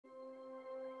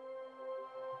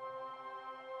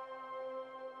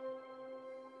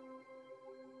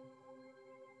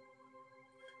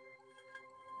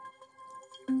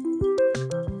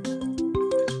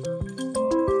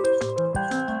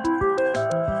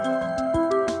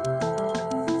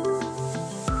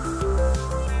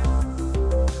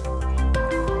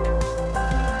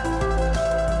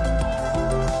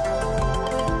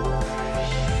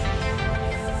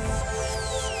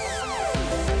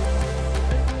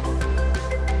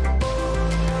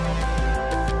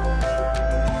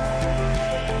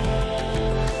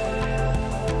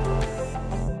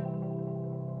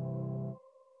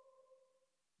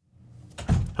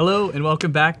Hello and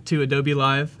welcome back to Adobe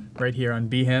Live, right here on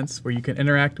Behance, where you can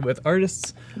interact with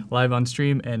artists live on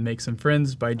stream and make some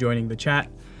friends by joining the chat.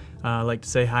 I'd like to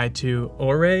say hi to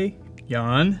Ore,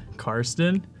 Jan,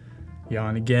 Karsten,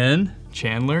 Jan again,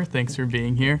 Chandler, thanks for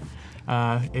being here.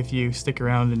 If you stick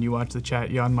around and you watch the chat,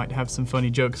 Jan might have some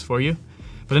funny jokes for you.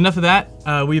 But enough of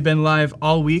that. We've been live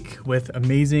all week with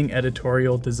amazing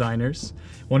editorial designers,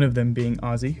 one of them being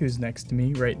Ozzy, who's next to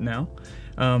me right now.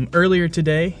 Earlier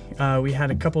today, we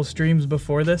had a couple streams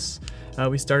before this.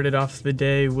 We started off the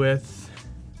day with,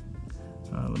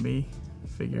 let me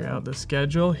figure out the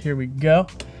schedule. Here we go.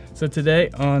 So today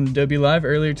on Adobe Live,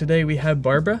 earlier today, we had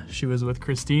Barbara. She was with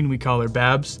Christine. We call her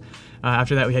Babs.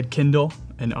 After that, we had Kindle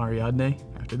and Ariadne.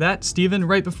 After that, Steven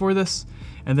right before this.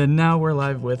 And then now we're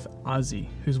live with Ozzy,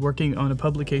 who's working on a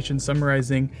publication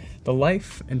summarizing the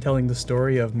life and telling the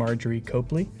story of Marjorie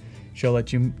Copley. She'll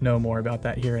let you know more about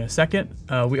that here in a second.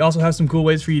 We also have some cool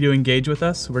ways for you to engage with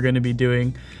us. We're going to be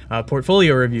doing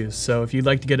portfolio reviews. So if you'd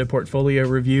like to get a portfolio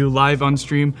review live on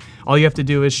stream, all you have to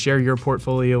do is share your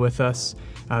portfolio with us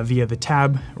via the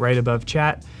tab right above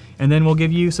chat. And then we'll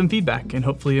give you some feedback and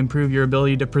hopefully improve your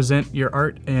ability to present your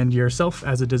art and yourself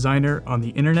as a designer on the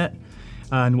internet.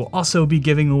 And we'll also be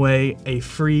giving away a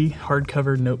free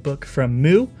hardcover notebook from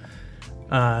Moo,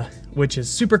 which is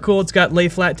super cool. It's got lay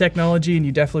flat technology and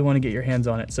you definitely want to get your hands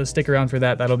on it. So stick around for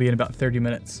that. That'll be in about 30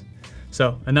 minutes.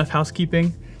 So enough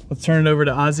housekeeping. Let's turn it over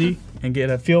to Ozzy and get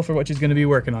a feel for what she's going to be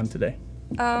working on today.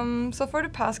 So for the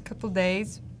past couple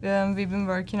days, we've been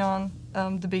working on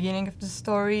the beginning of the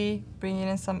story, bringing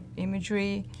in some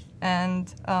imagery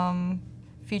and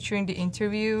featuring the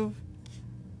interview.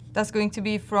 That's going to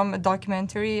be from a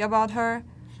documentary about her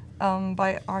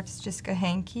by artist Jessica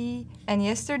Henke. And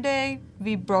yesterday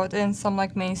we brought in some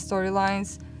main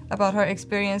storylines about her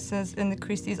experiences in the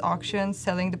Christie's auction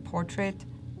selling the portrait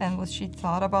and what she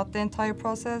thought about the entire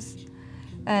process.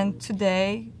 And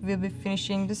today we'll be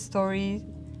finishing the story.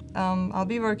 I'll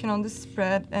be working on the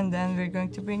spread and then we're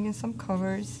going to bring in some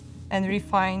covers and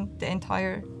refine the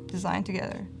entire design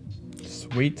together.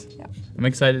 Sweet. Yeah. I'm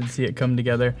excited to see it come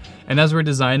together. And as we're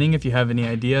designing, if you have any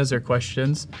ideas or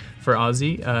questions for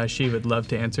Ozzy, she would love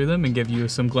to answer them and give you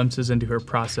some glimpses into her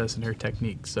process and her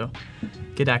technique. So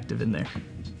get active in there.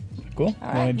 Cool. All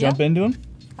right, Want to jump into them?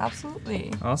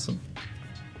 Absolutely. Awesome.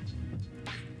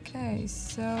 Okay,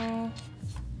 so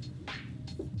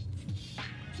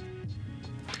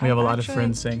we have a lot of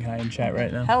friends saying hi in chat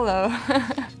right now. Hello.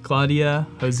 Claudia,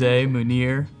 Jose,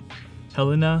 Munir,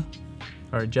 Helena,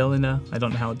 or Jelena, I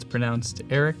don't know how it's pronounced,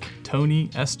 Eric, Tony,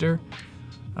 Esther,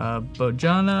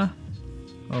 Bojana,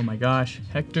 oh my gosh,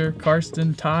 Hector,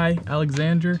 Karsten, Ty,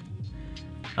 Alexander,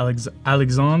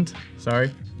 Alexandre,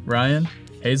 sorry, Ryan,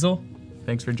 Hazel,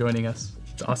 thanks for joining us.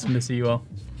 It's awesome to see you all.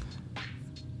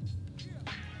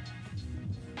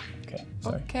 Okay,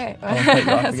 sorry. Okay. I'll cut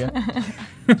you off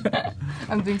again.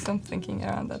 I'm doing some thinking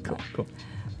around that. Cool.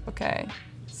 Okay.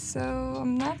 So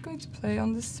I'm not going to play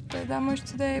on the spread that much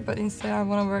today, but instead I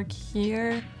want to work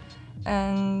here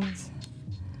and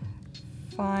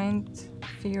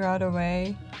figure out a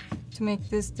way to make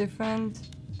this different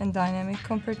and dynamic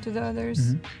compared to the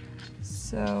others. Mm-hmm.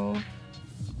 So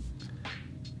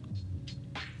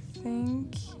I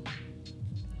think.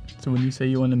 So when you say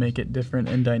you want to make it different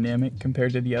and dynamic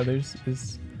compared to the others,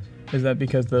 is that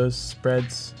because those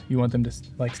spreads, you want them to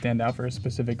stand out for a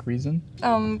specific reason?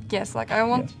 Yes, I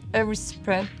want every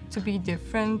spread to be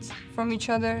different from each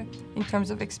other in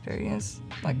terms of experience.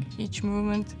 Each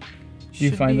movement. Do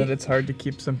you find that it's hard to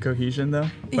keep some cohesion though?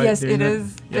 Yes, it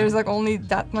is. Yeah. There's only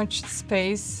that much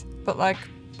space, but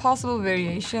possible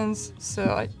variations. So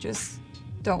I just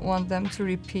don't want them to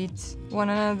repeat one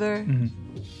another. Mm-hmm.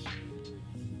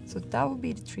 So that would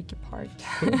be the tricky part.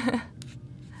 Cool.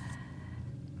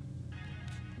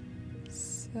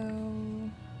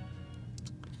 So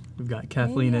we've got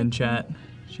Kathleen in chat.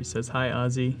 She says, hi,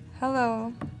 Ozzy.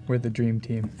 Hello. We're the dream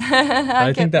team.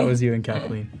 I think that was you and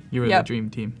Kathleen. You were the dream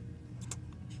team.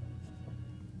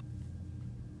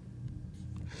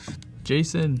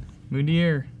 Jason,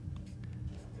 Munir,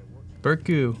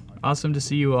 Berku, awesome to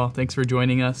see you all. Thanks for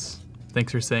joining us.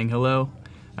 Thanks for saying hello.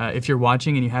 If you're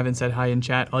watching and you haven't said hi in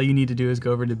chat, all you need to do is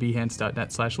go over to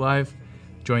behance.net/live,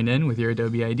 join in with your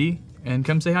Adobe ID, and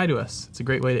come say hi to us. It's a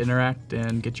great way to interact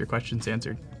and get your questions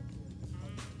answered.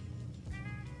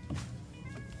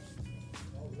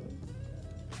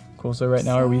 Cool, so right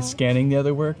now are we scanning the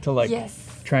other work to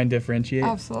yes. try and differentiate?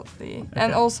 Absolutely. Okay.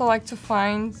 And also to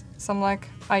find some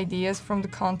ideas from the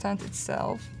content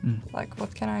itself.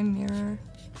 What can I mirror?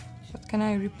 What can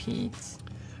I repeat?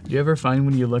 Do you ever find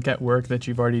when you look at work that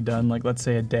you've already done, let's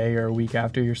say a day or a week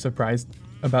after, you're surprised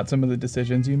about some of the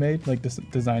decisions you made, like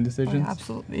design decisions? Oh, yeah,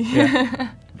 absolutely.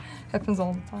 Yeah. Happens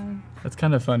all the time. That's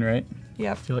kind of fun, right?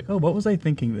 Yep. You're like, oh, what was I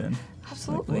thinking then?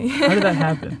 Absolutely. Like, how did that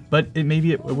happen? But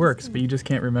maybe it works, but you just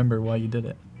can't remember why you did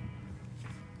it.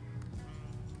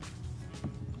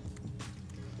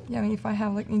 Yeah, I mean, if I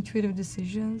have like intuitive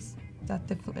decisions, that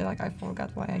definitely like I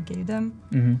forgot why I gave them.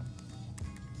 Mm-hmm.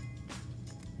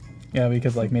 Yeah,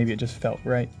 because like maybe it just felt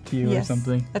right to you or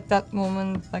something. At that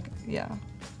moment, like, yeah.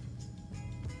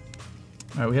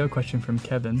 All right, we have a question from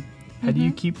Kevin. How do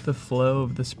you keep the flow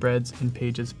of the spreads and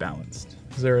pages balanced?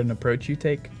 Is there an approach you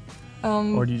take,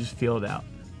 or do you just feel it out?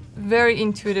 Very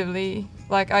intuitively.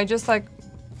 Like, I just like,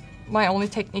 my only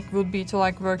technique would be to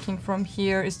like working from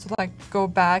here is to like go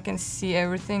back and see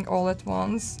everything all at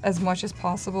once as much as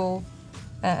possible,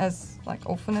 as like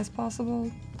often as possible.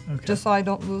 Okay. Just so I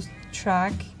don't lose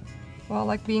track while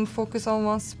like being focused on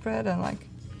one spread and like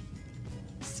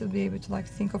still be able to like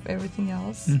think of everything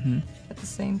else at the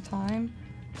same time.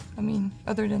 I mean,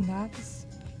 other than that,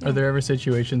 yeah. Are there ever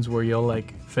situations where you'll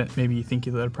like maybe you think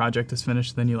that a project is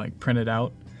finished, then you like print it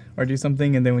out or do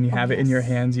something, and then when you have it in your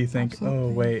hands, you think, absolutely. oh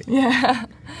wait. Yeah.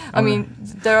 I mean,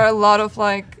 there are a lot of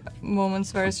like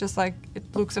moments where it's just like it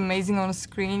looks amazing on a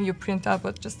screen, you print out,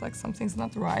 but just like something's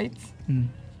not right.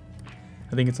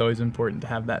 I think it's always important to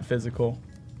have that physical,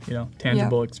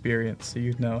 tangible experience, so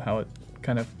you know how it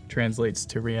kind of translates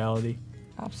to reality.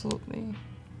 Absolutely.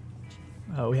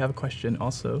 We have a question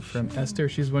also from Esther.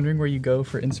 She's wondering where you go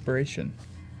for inspiration.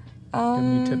 Do you have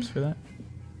any tips for that?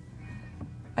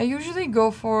 I usually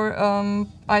go for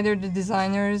either the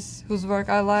designers whose work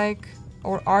I like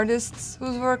or artists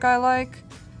whose work I like,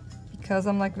 because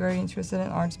I'm like very interested in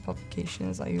arts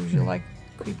publications. I usually like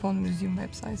creep on museum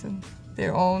websites and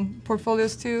their own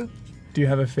portfolios too. Do you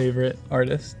have a favorite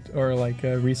artist or like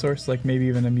a resource, like maybe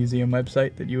even a museum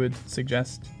website that you would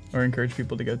suggest or encourage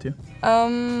people to go to?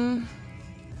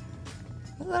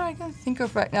 Not that I can think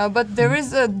of right now, but there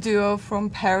is a duo from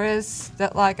Paris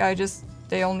that like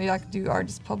they only like do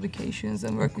artist publications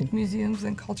and work with museums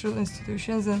and cultural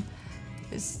institutions, and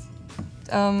it's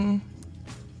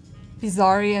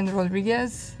Bizarri and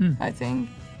Rodriguez, I think.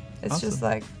 It's awesome. just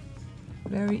like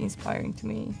very inspiring to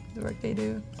me, the work they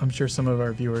do. I'm sure some of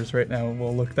our viewers right now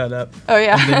will look that up. Oh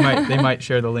yeah. And they might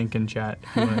share the link in chat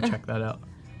if you want to check that out.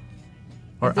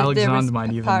 Or Alexandre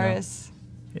might even Paris.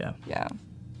 know. Yeah.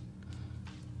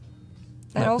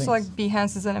 And also like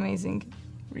Behance is an amazing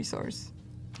resource.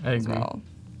 I agree. As well.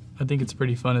 I think it's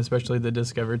pretty fun, especially the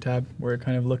Discover tab, where it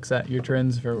kind of looks at your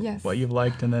trends for what you've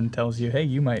liked and then tells you, hey,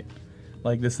 you might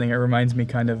like this thing. It reminds me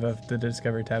kind of the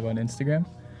Discover tab on Instagram,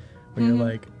 where you're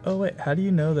like, oh wait, how do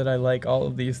you know that I like all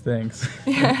of these things?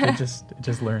 it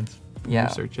just learns from your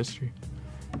search history.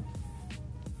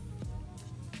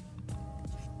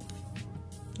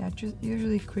 Yeah, it just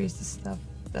usually creates the stuff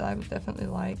that I would definitely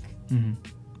like.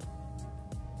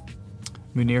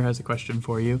 Munir has a question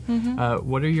for you.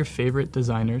 What are your favorite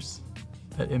designers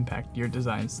that impact your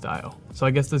design style? So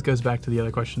I guess this goes back to the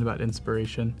other question about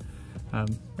inspiration. I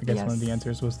guess one of the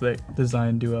answers was the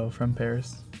design duo from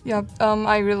Paris. Yeah,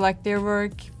 I really like their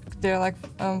work. They're like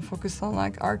focused on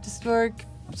like artist work.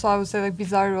 So I would say like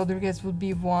Bizarre Rodriguez would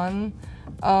be one.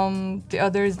 The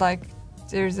other is like,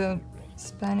 there's a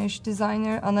Spanish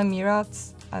designer, Ana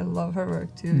Mirat. I love her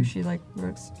work too. She like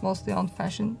works mostly on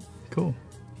fashion. Cool.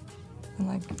 And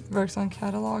like works on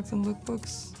catalogs and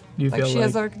lookbooks. Do you like feel she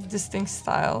has like a distinct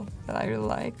style that I really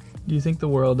like. Do you think the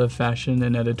world of fashion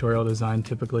and editorial design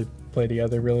typically play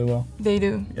together really well? They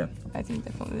do. Yeah. I think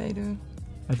definitely they do.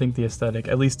 I think the aesthetic,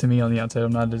 at least to me on the outside,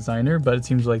 I'm not a designer, but it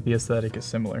seems like the aesthetic is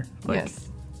similar. Like,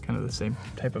 kind of the same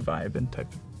type of vibe and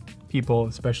type of people,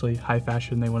 especially high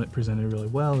fashion. They want it presented really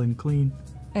well and clean.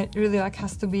 And it really like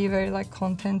has to be very like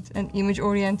content and image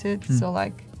oriented. So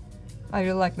like, I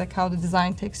really like how the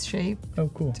design takes shape. Oh,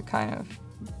 cool. To kind of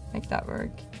make that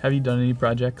work. Have you done any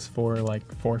projects for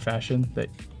fashion that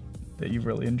you've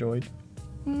really enjoyed?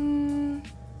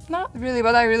 Not really,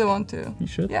 but I really want to. You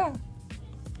should. Yeah.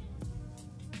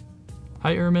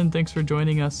 Hi, Ermin. Thanks for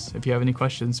joining us. If you have any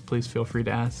questions, please feel free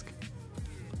to ask.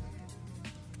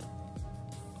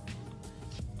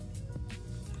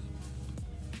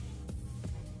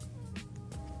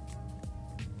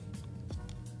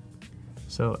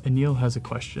 So Anil has a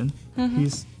question.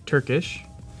 He's Turkish,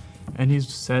 and he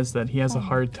says that he has a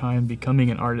hard time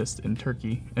becoming an artist in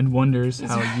Turkey and wonders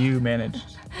how you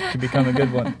managed to become a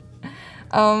good one.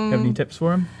 Have any tips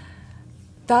for him?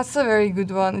 That's a very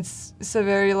good one. It's a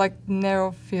very like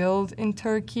narrow field in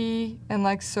Turkey and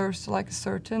like serves like a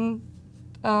certain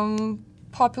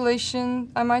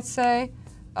population, I might say.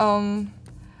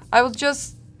 I would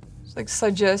just like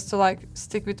suggest to like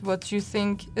stick with what you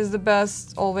think is the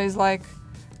best. Always like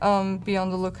be on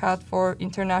the lookout for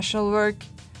international work,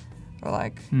 or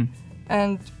like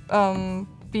and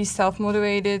be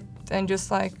self-motivated and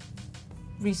just like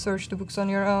research the books on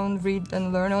your own, read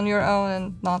and learn on your own,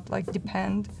 and not like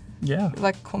depend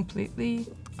like completely.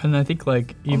 And I think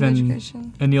like even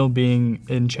Anil being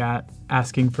in chat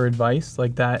asking for advice,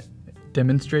 like that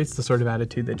demonstrates the sort of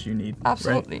attitude that you need.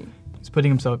 Absolutely. Right?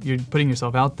 You're putting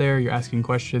yourself out there, you're asking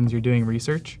questions, you're doing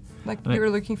research. Like you're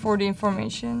looking for the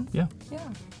information. Yeah.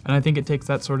 And I think it takes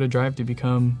that sort of drive to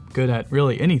become good at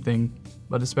really anything,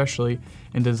 but especially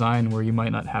in design where you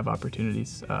might not have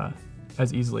opportunities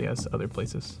as easily as other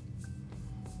places.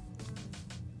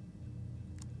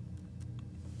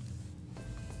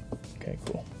 Okay,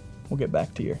 cool. We'll get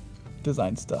back to your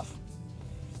design stuff.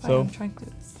 So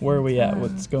where are we at?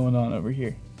 What's going on over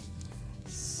here?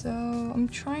 So I'm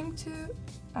trying to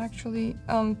actually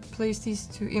place these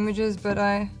two images, but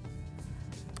I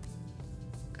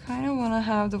kind of want to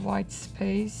have the white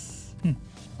space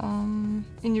in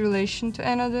relation to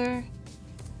another.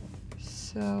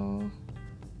 So,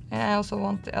 and I also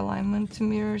want the alignment to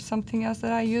mirror something else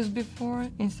that I used before,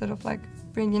 instead of like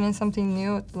bringing in something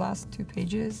new at the last 2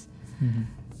 pages.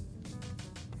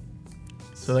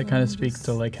 So that kind of speaks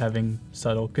to like having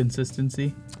subtle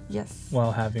consistency. Yes.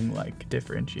 While having like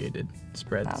differentiated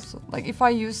spreads. Absolutely. Like if I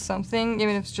use something,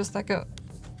 even if it's just like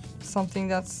something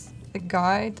that's a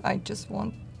guide, I just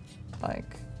want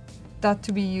like that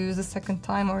to be used a second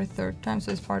time or a third time,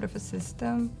 so it's part of a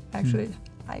system. Actually,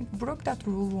 I broke that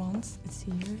rule once. It's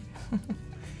here.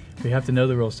 We have to know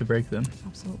the rules to break them.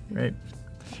 Absolutely. Right.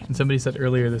 And somebody said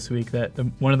earlier this week that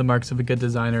one of the marks of a good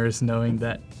designer is knowing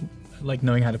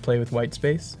how to play with white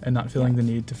space and not feeling the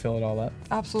need to fill it all up.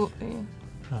 Absolutely.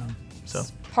 So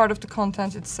it's part of the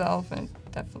content itself, and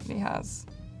it definitely has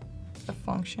a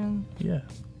function. Yeah.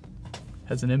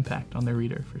 Has an impact on the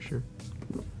reader for sure.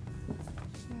 Yeah,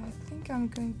 I think I'm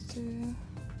going to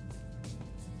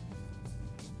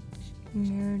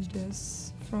mirror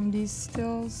this from these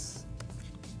stills.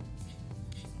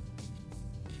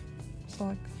 So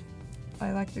like,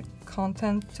 I like the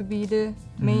content to be the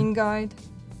main guide.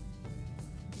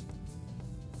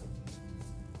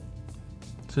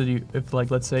 So if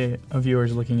like, let's say a viewer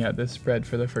is looking at this spread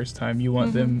for the first time, you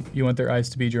want their eyes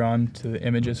to be drawn to the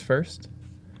images first?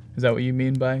 Is that what you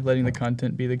mean by letting the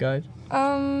content be the guide?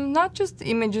 Not just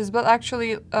the images, but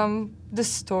actually the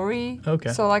story.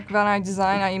 Okay. So like when I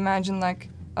design, I imagine like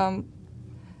the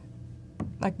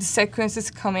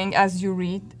sequences coming as you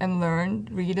read and learn,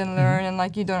 and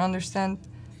like you don't understand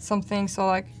something. So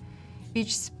like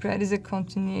each spread is a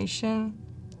continuation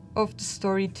of the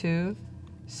story too.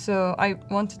 So I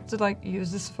wanted to like use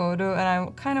this photo, and I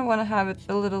kind of want to have it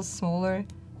a little smaller.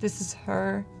 This is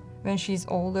her when she's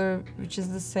older, which is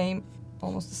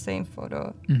almost the same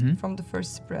photo from the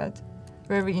first spread,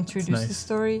 where we introduce the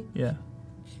story. Yeah.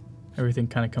 Everything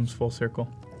kind of comes full circle.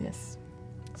 Yes.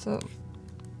 So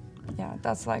yeah,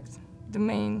 that's like the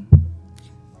main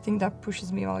thing that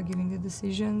pushes me while giving the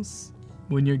decisions.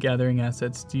 When you're gathering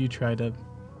assets, do you try to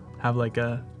have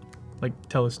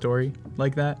tell a story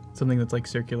like that? Something that's like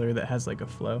circular, that has like a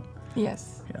flow?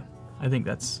 Yes. Yeah. I think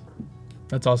that's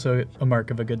also a mark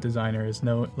of a good designer, is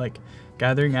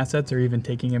gathering assets or even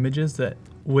taking images that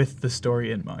with the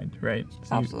story in mind, right?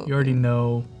 So Absolutely. You already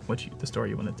know the story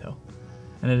you want to tell.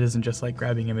 And it isn't just like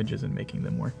grabbing images and making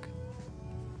them work.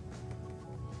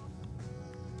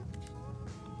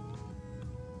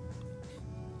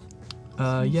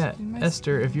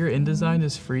 Esther, if your InDesign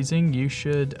is freezing, you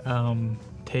should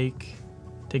take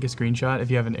a screenshot if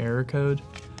you have an error code,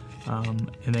 and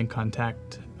then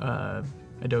contact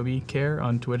Adobe Care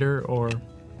on Twitter or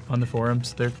on the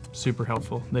forums. They're super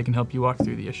helpful. They can help you walk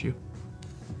through the issue.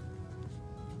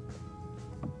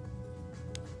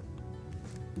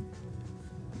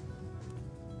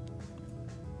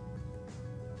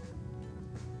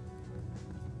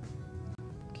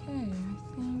 Okay,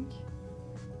 I think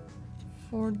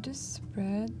for this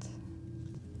spread,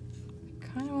 I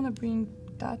kind of want to bring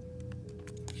that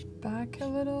back a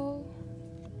little.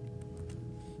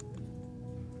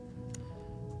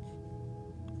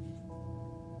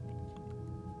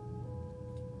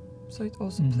 So it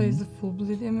also plays the full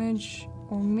bleed image,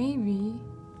 or maybe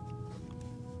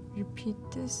repeat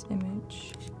this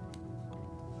image.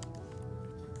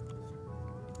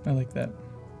 I like that.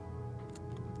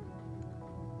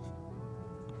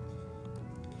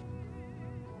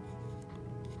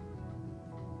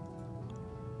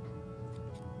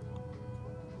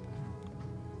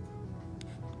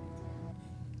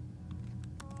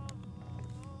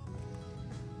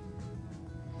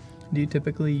 Do you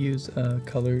typically use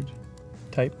colored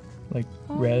type, like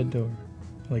red or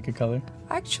like a color?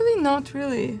 Actually, not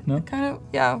really. No? Kind of,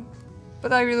 yeah.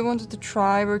 But I really wanted to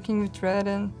try working with red,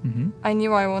 and I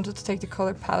knew I wanted to take the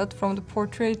color palette from the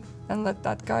portrait and let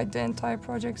that guide the entire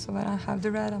project. So when I have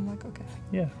the red, I'm like, okay,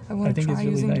 Yeah, I want to think try it's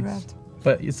really using nice. the red.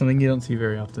 But it's something you don't see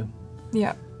very often.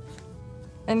 Yeah.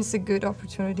 And it's a good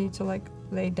opportunity to like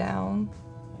lay down.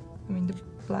 I mean, the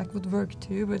black would work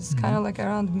too, but it's kind of like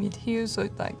around mid hue, so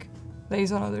it like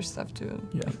lays on other stuff too.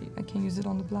 Yeah. I can use it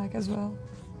on the black as well.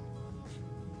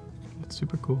 That's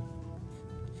super cool.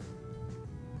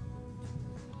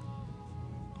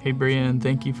 Hey Brienne,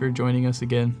 thank you for joining us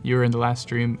again. You were in the last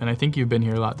stream, and I think you've been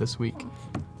here a lot this week.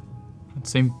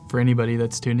 Same for anybody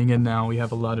that's tuning in now. We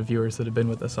have a lot of viewers that have been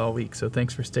with us all week, so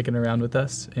thanks for sticking around with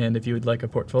us. And if you would like a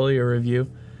portfolio review,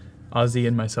 Ozzy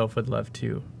and myself would love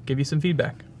to give you some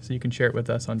feedback, so you can share it with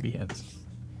us on Behance.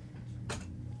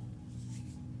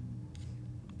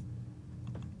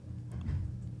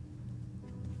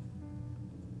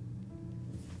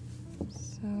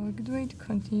 So a good way to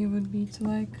continue would be to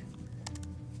like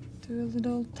do a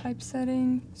little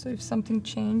typesetting. So if something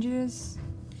changes,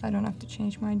 I don't have to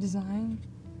change my design.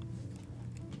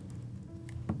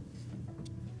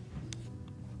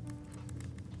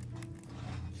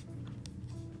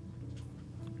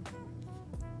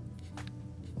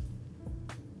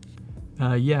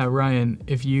 Yeah, Ryan,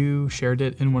 if you shared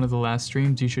it in one of the last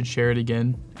streams, you should share it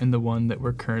again in the one that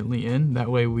we're currently in. That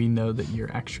way we know that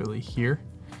you're actually here.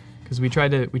 Because we try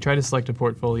to select a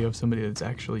portfolio of somebody that's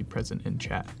actually present in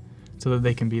chat, so that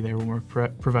they can be there when we're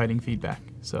providing feedback.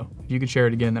 So if you could share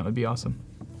it again, that would be awesome.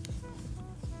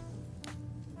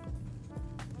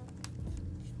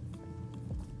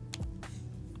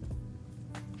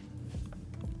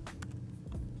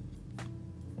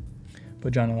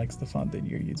 Bojana likes the font that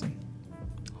you're using.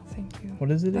 Oh, thank you.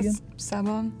 What is it again? That's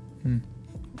Saban.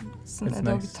 It's an That's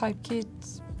Adobe nice. type kit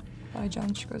by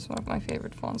John Chico. It's one of my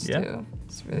favorite fonts Yeah. too.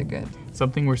 It's really good.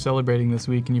 Something we're celebrating this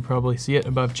week, and you probably see it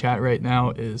above chat right now,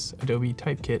 is Adobe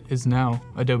Typekit is now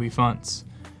Adobe Fonts.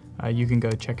 You can go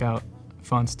check out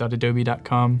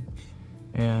fonts.adobe.com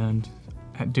and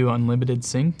do unlimited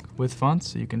sync with fonts,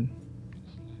 so you can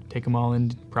take them all in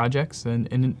projects. And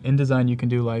in InDesign, you can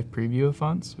do live preview of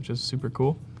fonts, which is super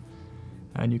cool.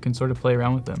 And you can sort of play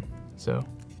around with them. So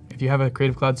if you have a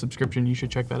Creative Cloud subscription, you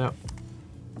should check that out.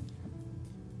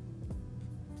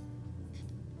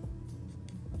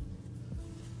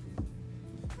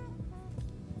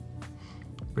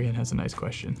 Brienne has a nice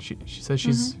question. She says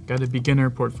she's got a beginner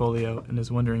portfolio and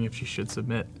is wondering if she should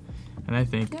submit. And I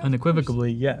think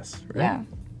unequivocally yes, right? Yeah.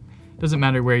 Doesn't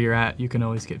matter where you're at, you can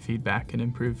always get feedback and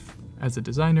improve as a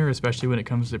designer, especially when it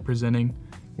comes to presenting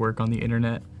work on the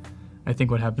internet. I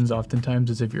think what happens oftentimes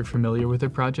is if you're familiar with a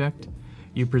project,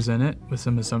 you present it with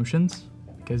some assumptions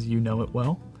because you know it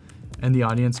well, and the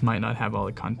audience might not have all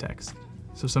the context.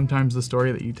 So sometimes the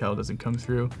story that you tell doesn't come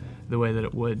through the way that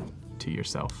it would to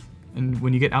yourself. And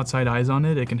when you get outside eyes on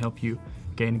it, it can help you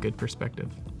gain a good perspective.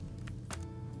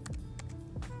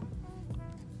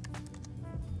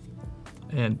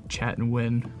 And chat and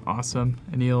win, awesome.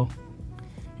 Anil,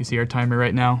 you see our timer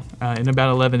right now. In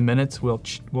about 11 minutes,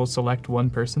 we'll select one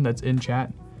person that's in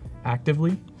chat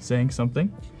actively saying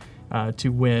something to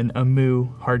win a Moo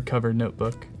hardcover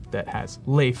notebook that has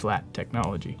lay flat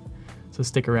technology. So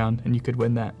stick around and you could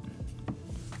win that.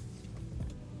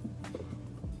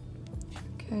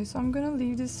 Okay, so I'm gonna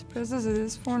leave this press as it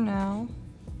is for now,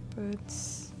 and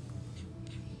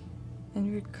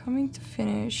we're coming to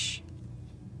finish,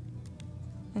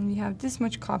 and we have this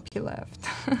much copy left.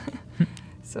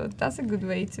 So that's a good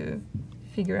way to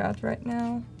figure out right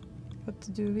now what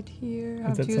to do with here.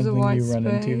 How Is that to use a something white you run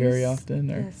into very space.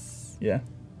 often? Or? Yes, Yeah.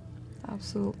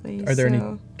 absolutely. Are there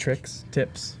any tricks,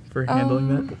 tips for handling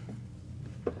that?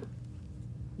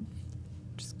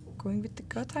 Just going with the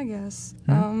gut, I guess.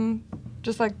 Mhm.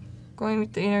 Just like going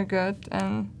with the inner gut,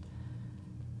 and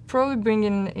probably bring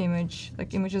in an image.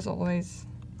 Like images always.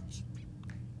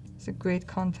 It's a great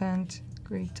content,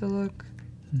 great to look.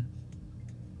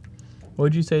 What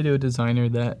would you say to a designer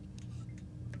that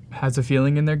has a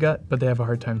feeling in their gut, but they have a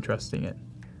hard time trusting it?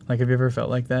 Like, have you ever felt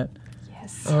like that?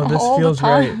 Yes. Oh, this all feels the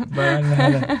time. right, but I don't know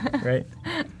how to, right?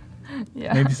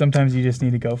 Yeah. Maybe sometimes you just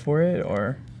need to go for it,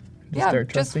 or just start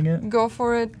trusting just it. go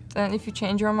for it, and if you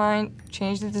change your mind,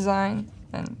 change the design,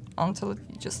 and until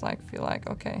you just like feel like,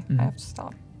 okay, I have to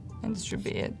stop, and this should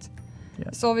be it. Yeah.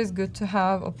 It's always good to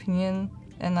have opinion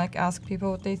and like ask people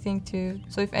what they think too.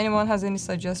 So if anyone has any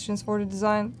suggestions for the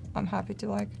design, I'm happy to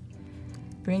like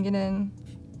bring it in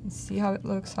and see how it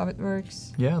looks, how it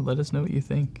works. Yeah, let us know what you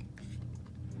think.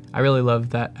 I really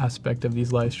love that aspect of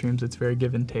these live streams. It's very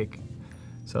give and take.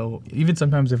 So even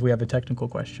sometimes if we have a technical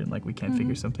question, like we can't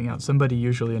figure something out, somebody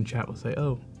usually in chat will say,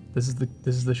 "Oh, this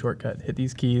is the shortcut. Hit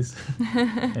these keys,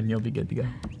 and you'll be good to go."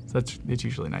 So it's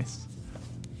usually nice.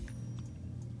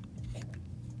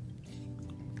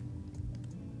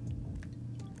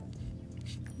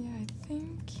 Yeah, I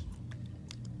think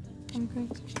I'm going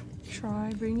to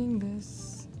try bringing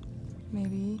this,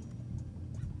 maybe.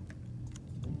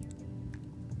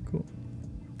 Cool.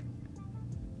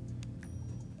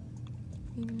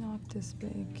 Maybe not this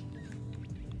big.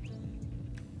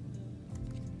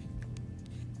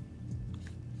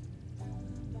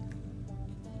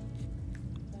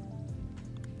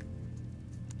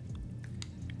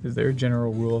 Is there a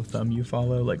general rule of thumb you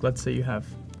follow? Like, let's say you have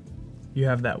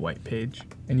that white page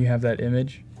and you have that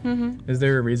image. Mm-hmm. Is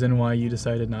there a reason why you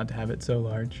decided not to have it so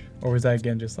large, or was that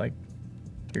again just like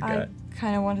your gut? I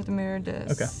kind of wanted to mirror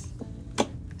this. Okay.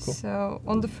 Cool. So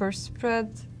on the first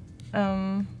spread,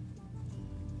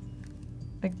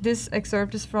 like this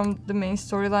excerpt is from the main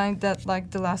storyline that like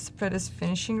the last spread is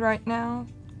finishing right now,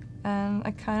 and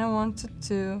I kind of wanted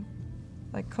to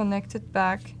like connect it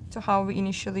back to how we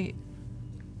initially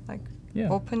like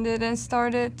opened it and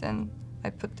started, and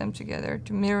I put them together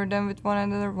to mirror them with one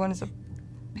another. One is a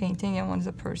painting and one is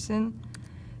a person.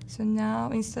 So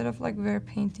now instead of like where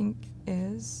painting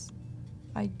is,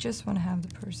 I just want to have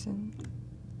the person,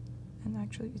 and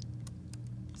actually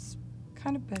it's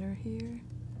kind of better here.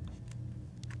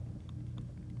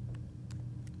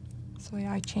 So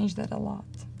yeah, I changed that a lot.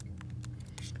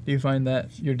 Do you find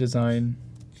that your design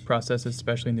process,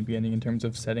 especially in the beginning in terms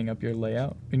of setting up your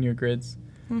layout in your grids,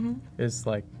 is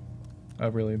like a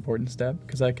really important step?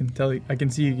 Because I can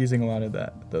see you using a lot of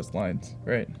those lines,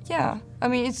 right? Yeah, I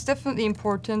mean it's definitely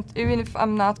important. Even if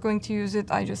I'm not going to use it,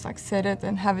 I just like set it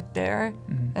and have it there,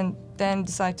 and then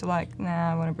decide to like,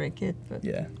 nah, I want to break it. But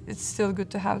yeah, it's still good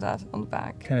to have that on the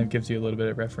back. Kind of gives you a little bit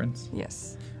of reference.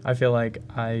 Yes. I feel like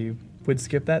I would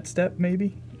skip that step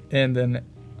maybe, and then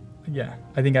yeah,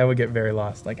 I think I would get very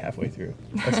lost like halfway through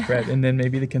a spread, and then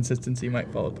maybe the consistency might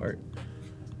fall apart.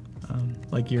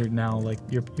 Like you're now like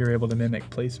you're able to mimic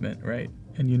placement, right?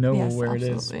 And you know yes, where absolutely.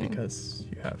 it is because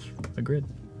you have a grid.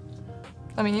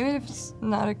 I mean, even if it's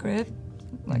not a grid,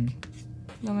 like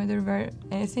no matter where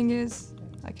anything is,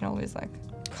 I can always like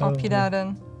copy that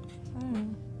and I don't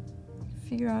know,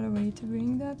 figure out a way to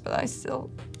bring that. But I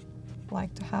still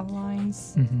like to have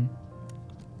lines.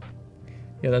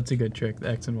 Yeah, that's a good trick, the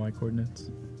X and Y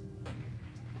coordinates.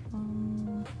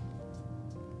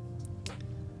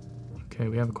 Okay,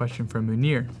 we have a question from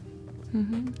Munir.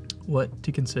 What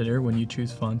to consider when you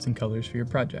choose fonts and colors for your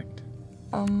project?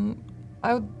 I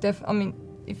mean,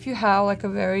 if you have like a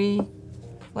very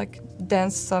like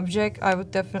dense subject, I would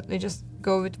definitely just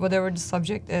go with whatever the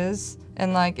subject is.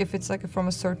 And like if it's like from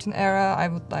a certain era, I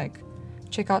would like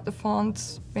check out the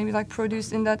fonts, maybe like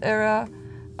produced in that era.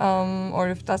 Or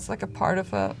if that's like a part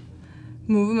of a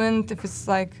movement, if it's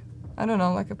like, I don't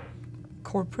know, like a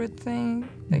corporate thing,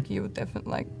 like you would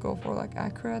definitely like go for like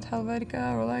accurate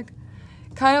Helvetica, or like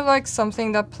kind of like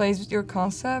something that plays with your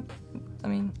concept. I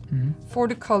mean, for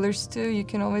the colors too, you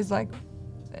can always like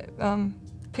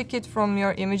pick it from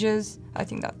your images. I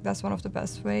think that's one of the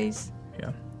best ways.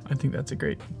 Yeah, I think that's a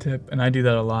great tip, and I do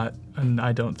that a lot, and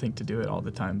I don't think to do it all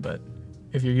the time, but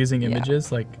if you're using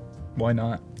images, like, why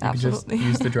not? You Absolutely. can just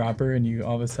use the dropper and you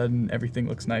all of a sudden everything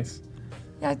looks nice.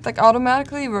 Yeah, it like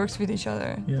automatically works with each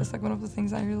other. Yeah. That's like one of the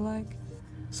things I really like.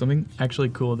 Something actually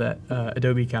cool that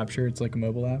Adobe Capture, it's like a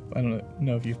mobile app. I don't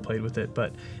know if you've played with it,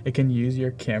 but it can use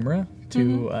your camera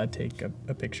to take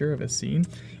a picture of a scene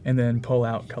and then pull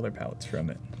out color palettes from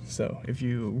it. So if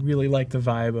you really like the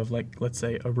vibe of like, let's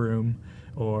say a room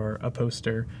or a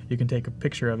poster, you can take a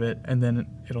picture of it and then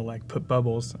it'll like put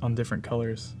bubbles on different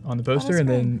colors on the poster, and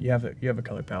then you have a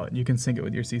color palette. You can sync it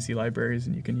with your CC libraries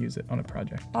and you can use it on a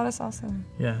project. Oh, that's awesome.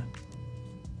 Yeah.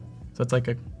 So it's like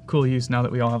a cool use now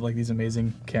that we all have like these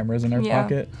amazing cameras in our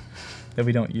pocket that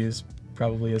we don't use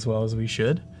probably as well as we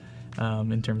should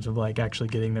in terms of like actually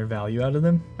getting their value out of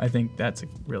them. I think that's a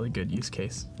really good use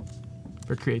case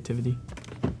for creativity.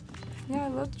 Yeah,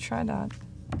 I'd love to try that.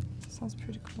 Sounds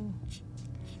pretty cool.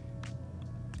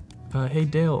 Hey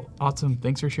Dale, awesome.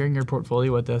 Thanks for sharing your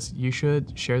portfolio with us. You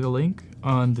should share the link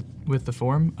with the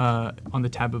form on the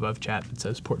tab above chat that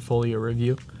says portfolio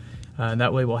review. And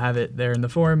that way we'll have it there in the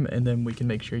form, and then we can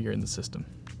make sure you're in the system.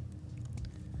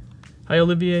 Hi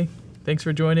Olivier, thanks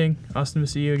for joining. Awesome to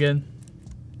see you again.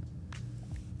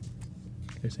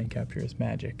 They're saying Capture is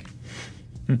magic.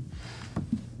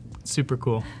 Super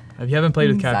cool. If you haven't played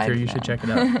with Capture, you should check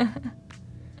it out.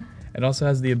 It also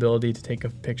has the ability to take a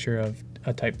picture of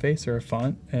a typeface or a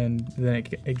font, and then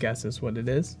it guesses what it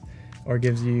is. or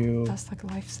gives you... That's like a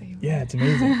lifesaver. Yeah, it's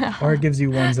amazing. Or it gives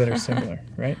you ones that are similar,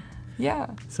 right? Yeah.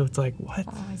 So it's like, what?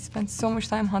 I spent so much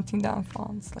time hunting down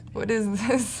fonts. Like, what is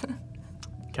this?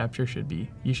 Capture should be,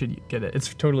 you should get it.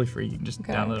 It's totally free. You can just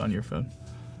download it on your phone.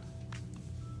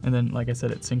 And then, like I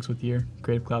said, it syncs with your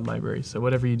Creative Cloud library. So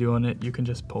whatever you do on it, you can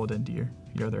just pull it into your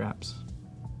other apps.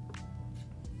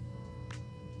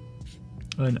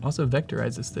 Oh, and also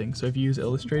vectorize this thing. So if you use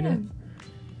Illustrator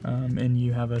and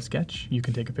you have a sketch, you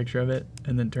can take a picture of it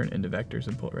and then turn it into vectors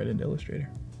and pull it right into Illustrator.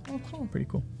 Oh, cool. Pretty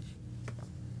cool.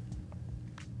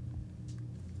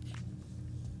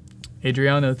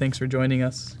 Adriano, thanks for joining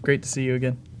us. Great to see you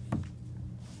again.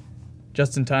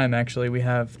 Just in time, actually. We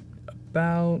have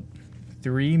about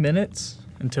 3 minutes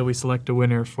until we select a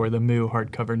winner for the Moo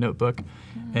hardcover notebook.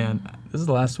 And this is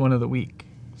the last one of the week.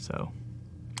 So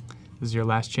this is your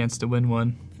last chance to win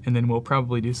one. And then we'll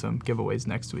probably do some giveaways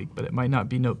next week, but it might not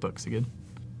be notebooks again.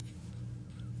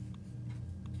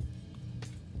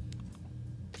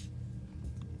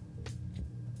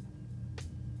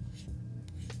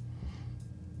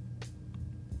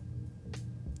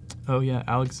 Oh yeah,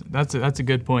 Alex, that's a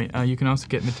good point. You can also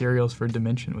get materials for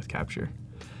Dimension with Capture.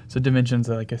 So Dimension's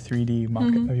like a 3D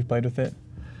mock-up. Have you played with it?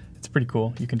 It's pretty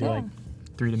cool. You can do like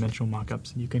 3-dimensional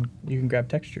mock-ups. You can grab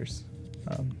textures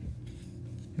and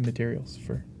materials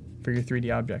for your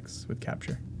 3D objects with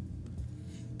Capture.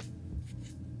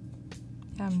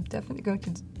 Yeah, I'm definitely going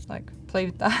to like play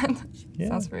with that. Yeah.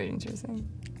 Sounds very interesting.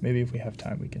 Maybe if we have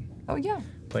time, we can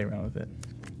play around with it.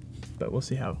 But we'll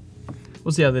see how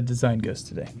the design goes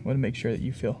today. I want to make sure that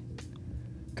you feel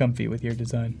comfy with your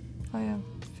design. Oh yeah,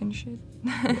 finish it.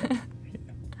 Yeah.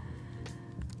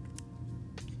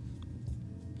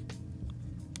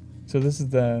 So this is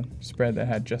the spread that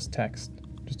had just text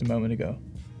just a moment ago,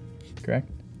 correct?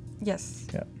 Yes.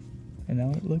 Yeah. And now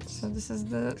it looks. So this is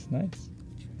the. Looks nice.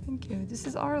 Thank you. This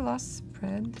is our last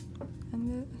spread,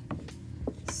 and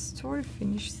it's sort of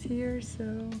finished here.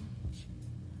 So.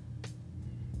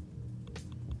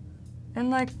 And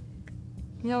like,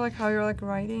 you know, like how you're like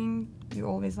writing, you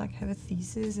always like have a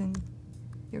thesis, and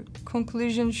your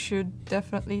conclusion should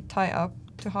definitely tie up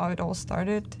to how it all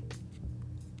started.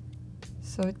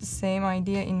 So it's the same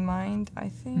idea in mind, I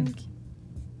think.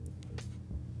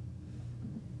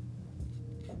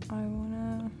 I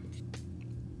wanna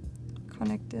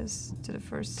connect this to the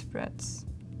first spread's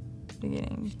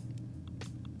beginning.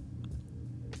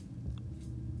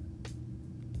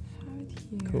 Have it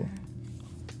here. Cool.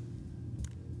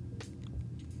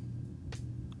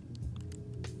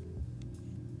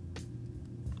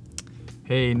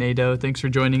 Hey Nado, thanks for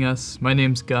joining us. My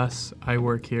name's Gus. I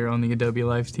work here on the Adobe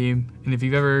Live team. And if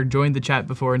you've ever joined the chat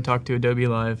before and talked to Adobe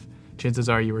Live, chances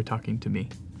are you were talking to me.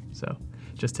 So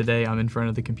just today I'm in front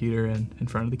of the computer and in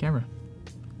front of the camera.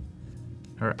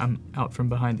 Or I'm out from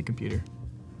behind the computer.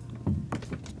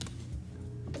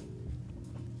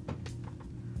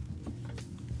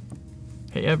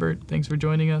 Hey Everett, thanks for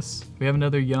joining us. We have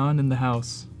another Jan in the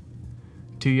house.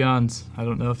 2 Jans. I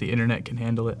don't know if the internet can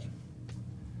handle it.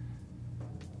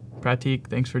 Pratik,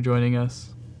 thanks for joining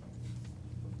us.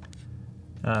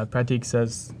 Pratik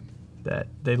says that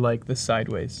they like the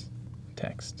sideways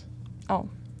text. Oh,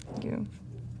 thank you.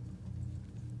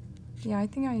 Yeah, I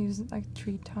think I used it like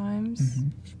 3 times.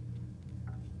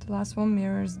 The last one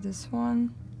mirrors this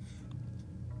one.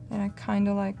 And I kind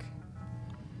of like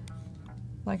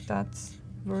that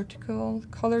vertical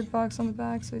colored box on the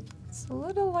back, so it's a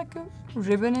little like a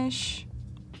ribbonish.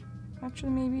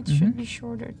 Actually, maybe it should be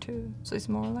shorter too. So it's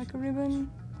more like a ribbon.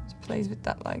 It plays with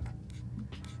that like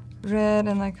red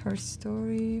and like her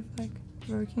story, like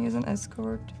working as an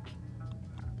escort.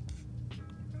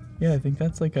 Yeah, I think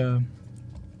that's like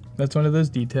that's one of those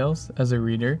details as a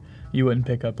reader you wouldn't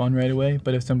pick up on right away,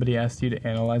 but if somebody asked you to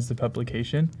analyze the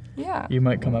publication, you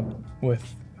might come up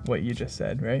with what you just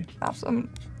said, right? Absolutely. I mean,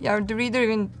 yeah, the reader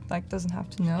even like doesn't have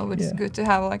to know, but it's good to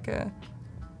have like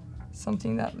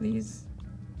something that leaves.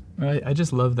 I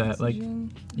just love that. Like,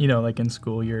 messaging. you know, like in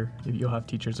school, you'll have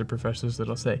teachers or professors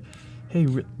that'll say, hey,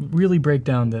 really break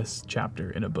down this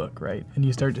chapter in a book, right? And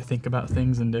you start to think about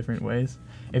things in different ways.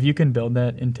 If you can build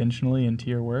that intentionally into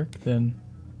your work, then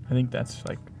I think that's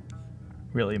like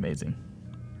really amazing.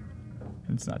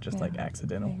 And it's not just like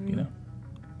accidental, you know?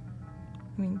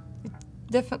 I mean, it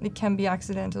definitely can be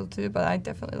accidental too, but I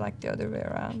definitely like the other way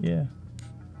around. Yeah.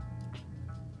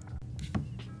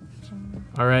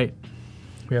 All right.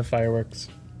 We have fireworks.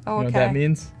 Oh, you know what that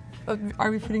means?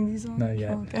 Are we putting these on? Not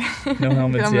yet. Oh, okay. No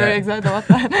helmets I'm yet. very excited about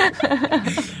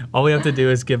that. All we have to do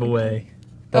is give away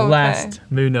the last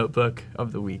Moo notebook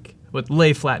of the week with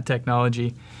lay flat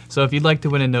technology. So if you'd like to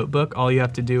win a notebook, all you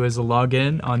have to do is log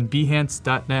in on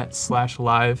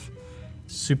behance.net/live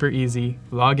super easy.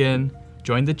 Log in,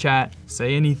 join the chat,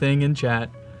 say anything in chat.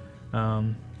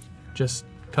 Just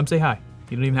come say hi.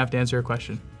 You don't even have to answer a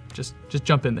question. Just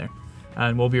jump in there,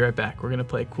 and we'll be right back. We're gonna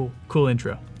play a cool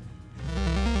intro.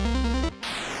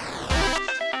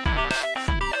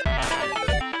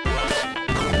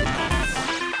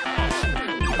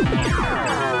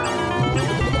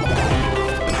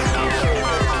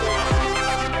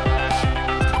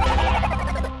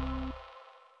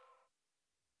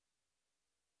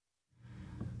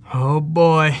 Oh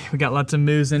boy, we got lots of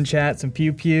moos in chat, some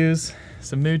pew pews,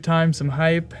 some mood time, some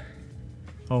hype.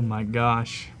 Oh my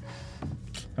gosh.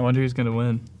 I wonder who's gonna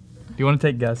win. Do you want to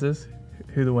take guesses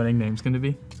who the winning name's gonna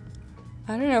be?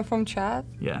 I don't know, from chat.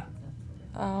 Yeah.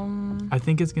 I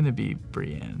think it's gonna be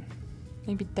Brienne.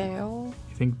 Maybe Dale.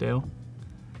 You think Dale?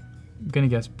 I'm gonna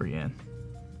guess Brienne.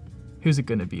 Who's it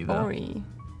gonna be though? Ori.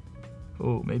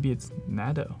 Oh, maybe it's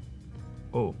Nado.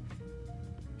 Oh.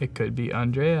 It could be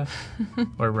Andrea,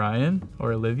 or Ryan,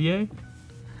 or Olivier.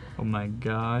 Oh my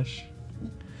gosh.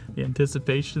 The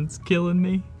anticipation's killing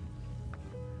me.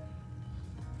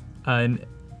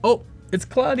 Oh, it's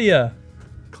Claudia.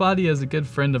 Claudia is a good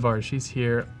friend of ours. She's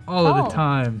here all of the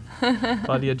time.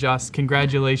 Claudia Joss,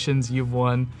 congratulations. You've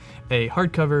won a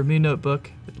hardcover Moon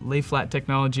notebook, lay flat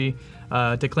technology.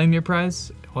 To claim your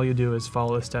prize, all you do is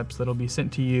follow the steps that'll be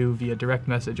sent to you via direct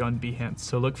message on Behance.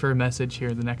 So look for a message here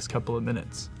in the next couple of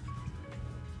minutes.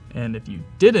 And if you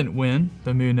didn't win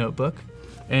the Moo notebook,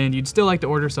 and you'd still like to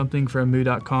order something from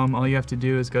moo.com, all you have to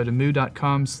do is go to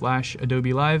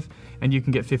moo.com/Adobe Live, and you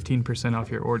can get 15%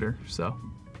 off your order. So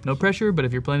no pressure, but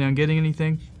if you're planning on getting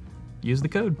anything, use the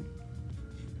code.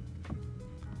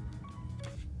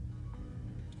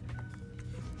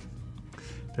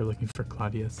 They're looking for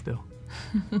Claudia still.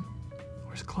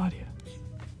 Where's Claudia?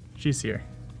 She's here.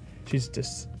 She's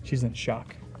in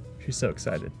shock. She's so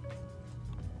excited.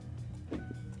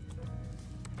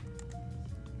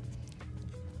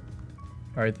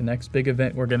 All right, the next big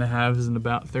event we're gonna have is in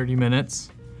about 30 minutes.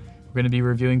 We're gonna be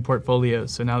reviewing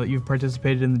portfolios. So now that you've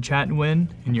participated in the chat and win,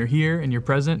 and you're here, and you're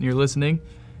present, and you're listening,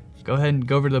 go ahead and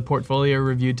go over to the portfolio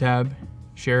review tab,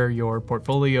 share your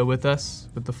portfolio with us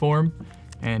with the form,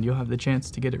 and you'll have the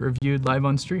chance to get it reviewed live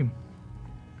on stream.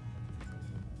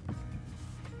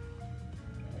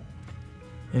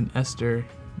 And Esther,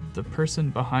 the person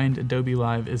behind Adobe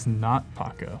Live is not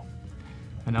Paco.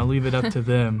 And I'll leave it up to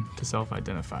them to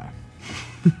self-identify,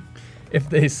 if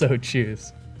they so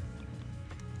choose.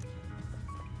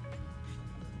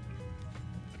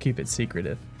 Keep it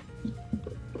secretive.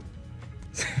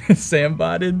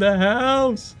 Sambot in the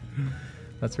house!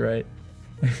 That's right.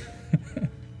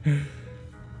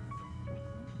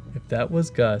 If that was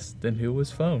Gus, then who was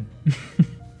Phone?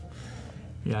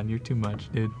 Jan, you're too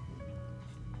much, dude.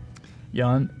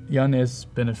 Jan has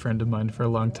been a friend of mine for a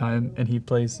long time, and he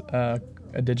plays a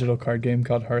digital card game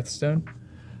called Hearthstone.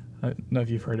 I don't know if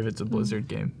you've heard of it. It's a Blizzard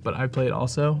game, but I play it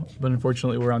also, but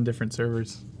unfortunately we're on different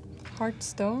servers.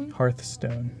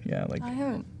 Hearthstone, yeah, like I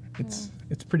haven't. It's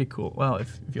pretty cool. Well,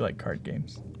 if you like card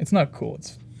games. It's not cool,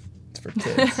 it's for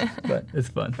kids, but it's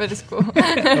fun. But it's cool.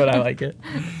 But I like it.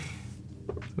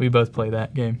 We both play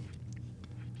that game.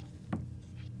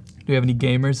 Do we have any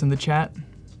gamers in the chat?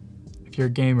 If you're a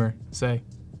gamer, say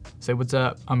what's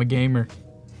up. I'm a gamer.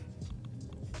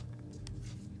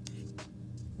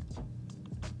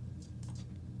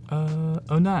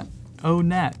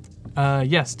 Nat.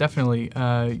 Yes, definitely.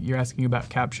 You're asking about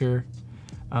Capture.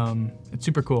 It's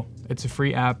super cool. It's a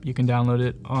free app. You can download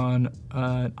it on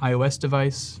an iOS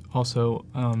device, also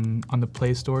on the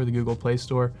Play Store, the Google Play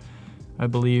Store, I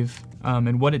believe.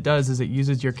 And what it does is it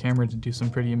uses your camera to do some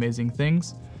pretty amazing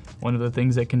things. One of the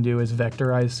things it can do is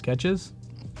vectorize sketches.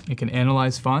 It can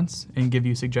analyze fonts and give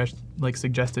you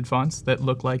suggested fonts that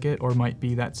look like it or might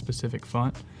be that specific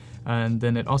font. And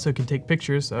then it also can take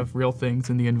pictures of real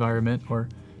things in the environment or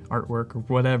artwork or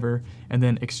whatever, and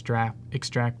then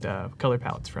extract color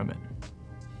palettes from it.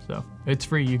 So it's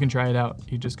free. You can try it out.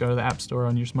 You just go to the App Store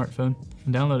on your smartphone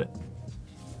and download it.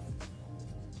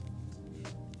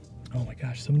 Oh my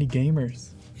gosh, so many gamers.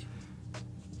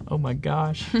 Oh my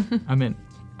gosh. I'm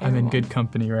in good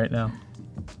company right now.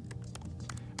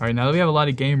 All right, now that we have a lot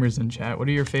of gamers in chat, what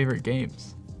are your favorite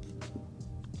games?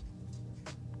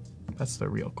 That's the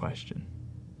real question.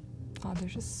 Oh,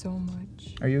 there's just so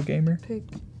much. Are you a gamer? Pick.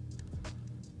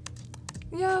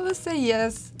 Yeah, let's say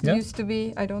yes. Yeah? Used to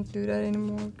be. I don't do that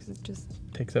anymore because it just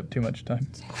takes up too much time.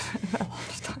 a lot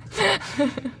of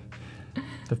time.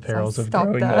 The perils of Stop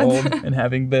growing that. old and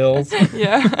having bills.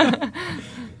 Yeah.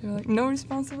 You're like, no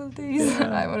responsibilities.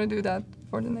 Yeah. I want to do that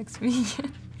for the next week.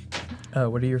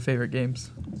 What are your favorite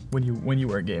games when you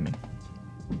were gaming?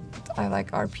 I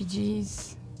like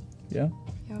RPGs. Yeah?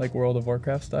 Yeah. Like World of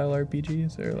Warcraft style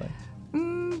RPGs or like?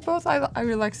 Both. I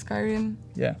really like Skyrim.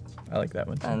 Yeah, I like that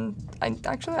one too. And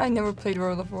I never played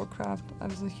World of Warcraft. I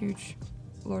was a huge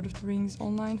Lord of the Rings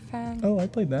online fan. Oh, I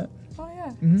played that. Oh yeah,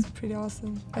 Mhm. it's pretty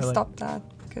awesome. I like- stopped that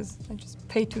because I just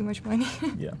pay too much money.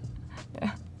 Yeah.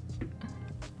 Yeah.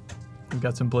 We've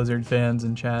got some Blizzard fans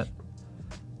in chat.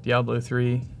 Diablo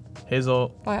 3.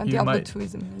 Hazel, Oh yeah, you Diablo might 2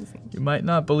 is amazing. you might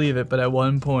not believe it, but at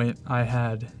one point I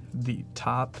had the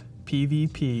top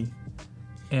PvP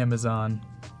Amazon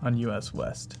on US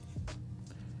West.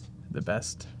 The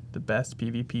best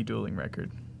PvP dueling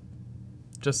record.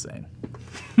 Just saying.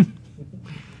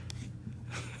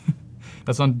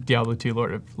 That's on Diablo 2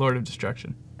 Lord of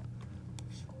Destruction.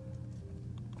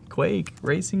 Quake,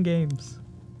 racing games.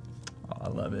 Oh, I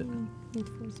love it. Need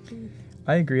for Speed.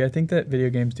 I agree. I think that video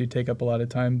games do take up a lot of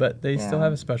time, but they still Yeah.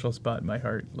 have a special spot in my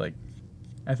heart. Like,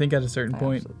 I think at a certain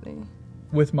point, Absolutely.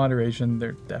 with moderation,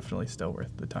 they're definitely still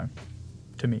worth the time.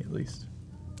 To me, at least.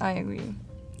 I agree.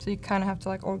 So you kind of have to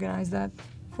like organize that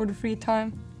for the free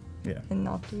time Yeah. and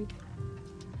not do it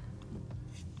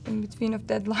in between of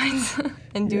deadlines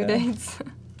and due Yeah. dates.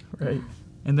 Right.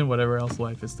 And then whatever else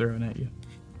life is throwing at you.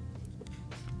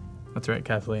 That's right,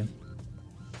 Kathleen.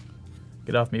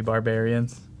 Get off me,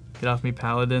 barbarians. Get off me,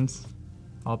 paladins.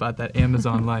 All about that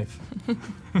Amazon life.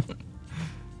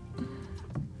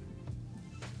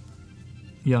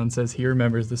 Jan says he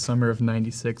remembers the summer of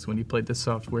 '96 when he played the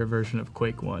software version of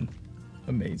Quake 1.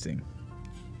 Amazing.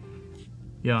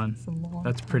 Jan, It's a long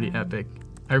that's pretty time. epic.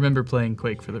 I remember playing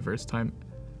Quake for the first time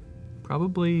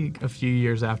probably a few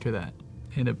years after that,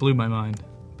 and it blew my mind.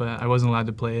 But I wasn't allowed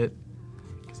to play it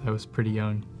because I was pretty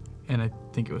young, and I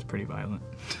think it was pretty violent.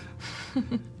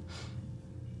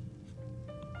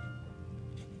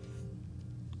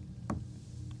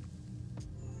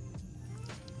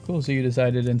 Cool, so you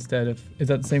decided instead of, is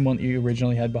that the same one that you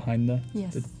originally had behind the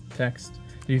Yes. text?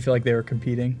 Do you feel like they were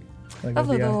competing? Like A with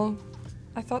the eye? little.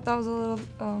 I thought that was a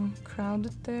little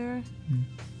crowded there. Hmm.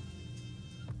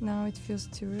 Now it feels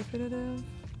too repetitive.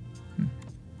 Hmm.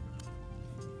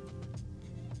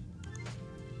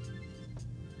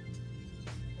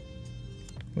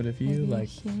 What if you Maybe a like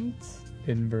hint.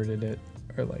 inverted it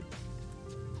or like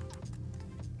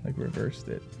reversed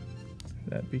it?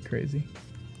 That'd be crazy.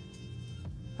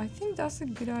 I think that's a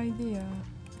good idea.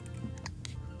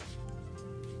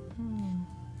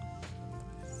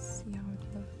 Let's see how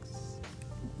it looks.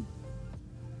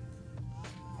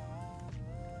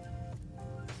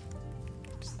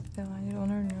 Just line it on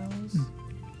her nose. Hmm.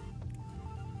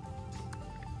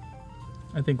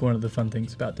 I think one of the fun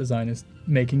things about design is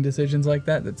making decisions like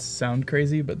that sound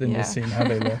crazy, but then just Yeah. seeing how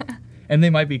they look. And they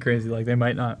might be crazy, like they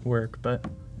might not work, but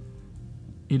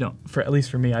you don't, at least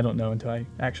for me, I don't know until I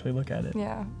actually look at it.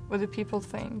 Yeah, what do people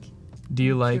think? Do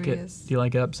you I'm like curious. it? Do you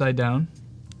like it upside down?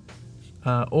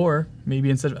 Or maybe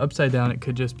instead of upside down, it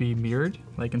could just be mirrored.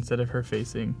 Like instead of her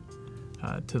facing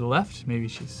to the left, maybe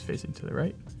she's facing to the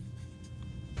right.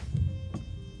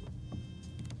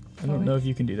 I don't know if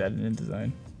you can do that in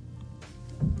InDesign.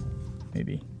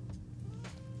 Maybe.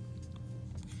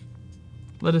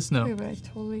 Let us know. Wait, but I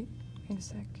totally. Wait a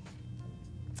sec.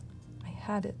 I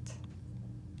had it.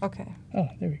 Okay. Oh,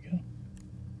 there we go.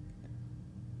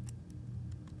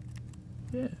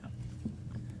 Yeah.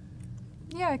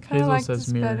 Yeah, I kind of Hazel like says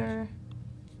this mirror. better.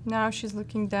 Now she's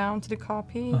looking down to the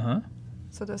copy. Uh-huh.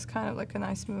 So that's kind of like a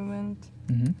nice movement.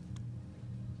 Mm-hmm.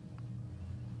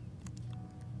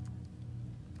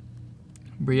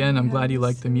 Brienne, I'm glad you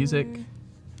like the music.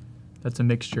 That's a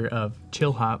mixture of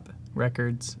chill hop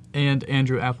records and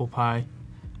Andrew Apple Pie,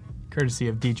 courtesy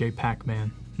of DJ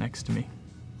Pac-Man next to me.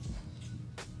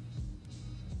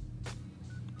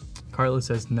 Carla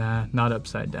says, nah, not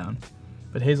upside down.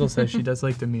 But Hazel says she does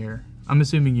like the mirror. I'm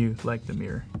assuming you like the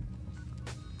mirror.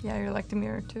 Yeah, you like the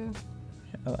mirror too.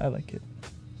 Yeah, I like it.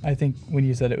 I think when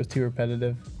you said it was too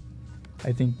repetitive,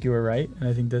 I think you were right. And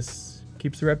I think this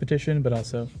keeps the repetition, but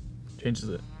also changes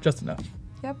it just enough.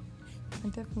 Yep, I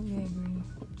definitely agree.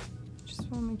 Just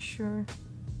want to make sure.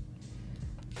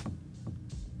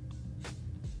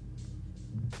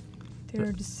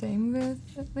 They're the same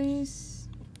width at least.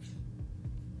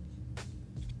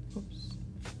 Oops.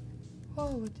 Oh,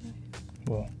 what did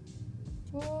Whoa. I?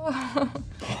 Whoa.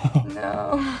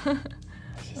 No.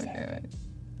 Okay, wait.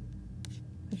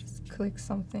 I just clicked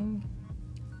something.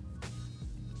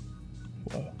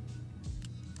 Whoa.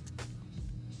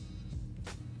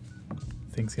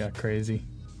 Things got crazy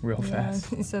real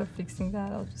fast. Instead of fixing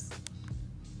that, I'll just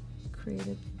create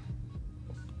it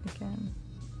again.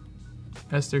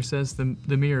 Esther says the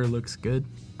mirror looks good.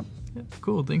 Yeah,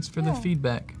 cool, thanks for the Yeah.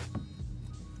 feedback.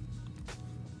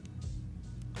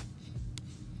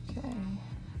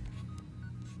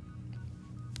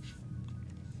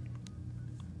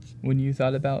 When you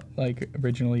thought about, like,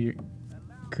 originally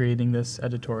creating this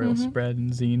editorial spread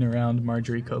and zine around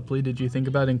Marjorie Copley, did you think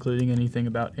about including anything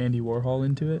about Andy Warhol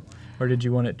into it? Or did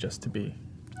you want it just to be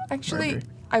Actually, Marjorie?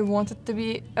 I wanted to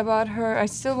be about her. I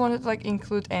still wanted to like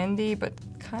include Andy, but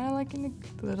kind of like in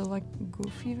a little like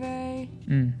goofy way.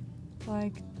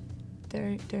 Like,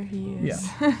 there he is.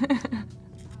 Yeah.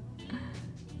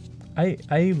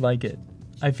 I like it.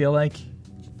 I feel like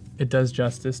it does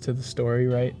justice to the story,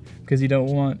 right? Because you don't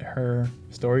want her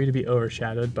story to be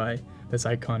overshadowed by this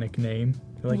iconic name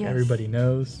that, like, Yes. everybody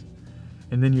knows.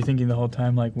 And then you're thinking the whole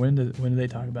time, like, when do they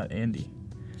talk about Andy?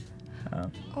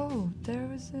 Oh, there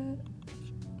was a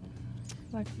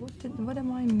like what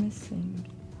am I missing?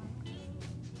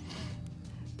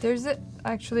 There's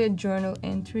actually a journal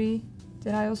entry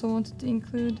that I also wanted to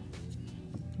include,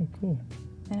 Oh, cool.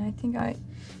 and I think I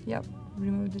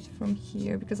removed it from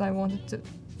here because I wanted to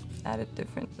add it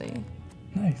differently.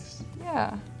 Nice.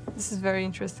 Yeah, this is very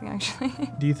interesting actually.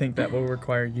 Do you think that will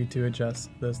require you to adjust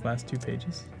those last 2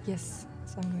 pages? Yes,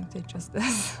 so I'm going to adjust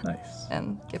this Nice.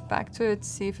 and get back to it,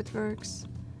 see if it works.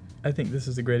 I think this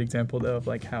is a great example, though, of,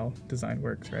 like, how design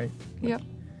works, right? Yep.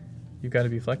 You've got to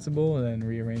be flexible and then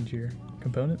rearrange your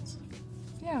components.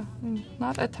 Yeah, and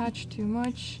not attach too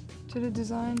much to the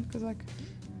design because like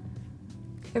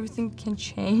everything can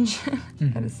change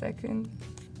at a second.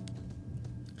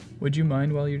 Would you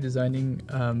mind, while you're designing,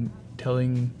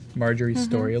 telling Marjorie's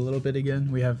story a little bit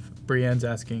again? We have Brienne's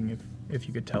asking if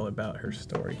you could tell about her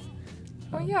story.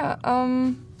 Oh yeah,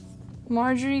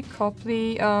 Marjorie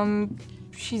Copley,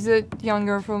 she's a young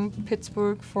girl from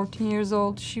Pittsburgh, 14 years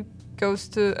old. She goes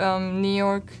to New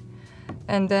York,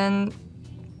 and then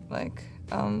like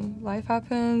life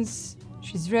happens.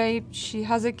 She's raped, she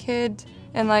has a kid,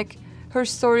 and like her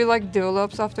story like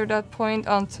develops after that point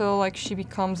until like she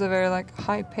becomes a very like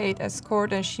high-paid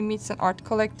escort, and she meets an art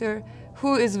collector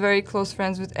who is very close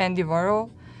friends with Andy Warhol.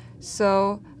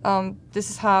 So this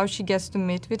is how she gets to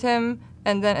meet with him,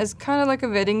 and then as kind of like a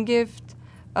wedding gift,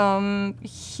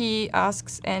 he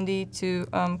asks Andy to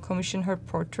commission her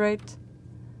portrait.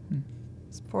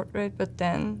 His portrait, but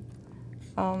then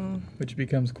Which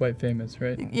becomes quite famous,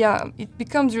 right? yeah, it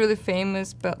becomes really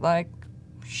famous, but like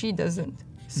she doesn't.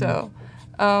 So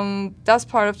that's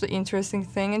part of the interesting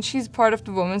thing, and she's part of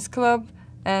the women's club,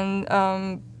 and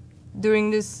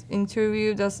during this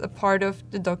interview, that's a part of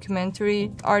the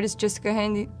documentary artist Jessica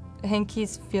Henke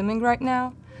is filming right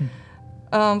now.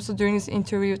 So during this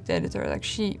interview with the editor, like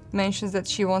she mentions that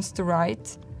she wants to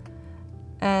write,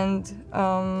 and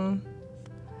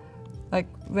like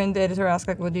when the editor asks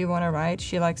like, what do you want to write,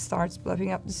 she like starts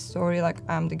bluffing up the story like,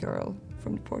 I'm the girl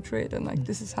from the portrait, and like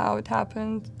this is how it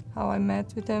happened, how I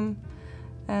met with him.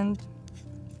 And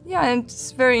yeah, and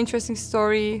it's a very interesting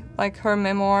story, like her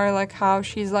memoir, like how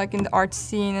she's like in the art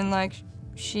scene, and like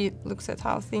she looks at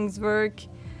how things work.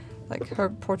 Like her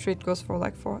portrait goes for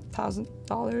like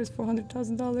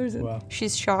 $400,000, and Wow.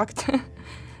 she's shocked.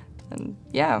 And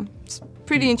yeah, it's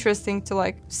pretty interesting to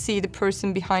like see the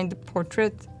person behind the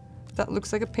portrait that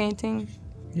looks like a painting.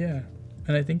 Yeah,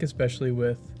 and I think especially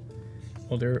with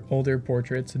older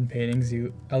portraits and paintings,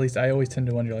 at least I always tend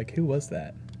to wonder, like, who was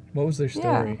that? What was their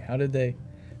story? Yeah. How did they?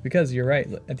 Because you're right.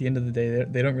 At the end of the day,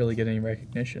 they don't really get any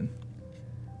recognition.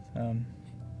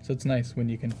 So it's nice when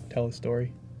you can tell a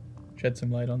story, shed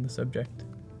some light on the subject.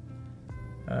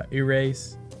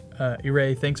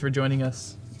 Iray, thanks for joining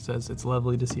us. Says it's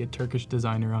lovely to see a Turkish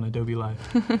designer on Adobe Live.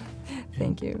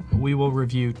 Thank you. We will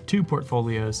review 2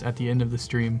 portfolios at the end of the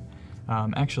stream,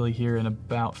 actually here in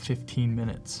about 15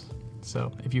 minutes.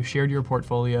 So if you shared your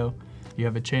portfolio, you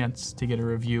have a chance to get a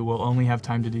review. We'll only have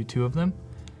time to do 2 of them.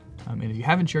 And if you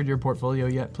haven't shared your portfolio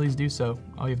yet, please do so.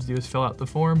 All you have to do is fill out the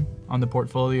form on the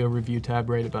portfolio review tab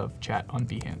right above chat on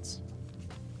Behance.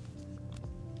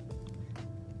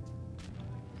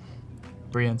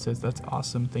 Brienne says, that's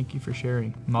awesome. Thank you for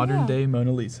sharing. Modern day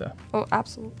Mona Lisa. Oh,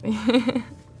 absolutely.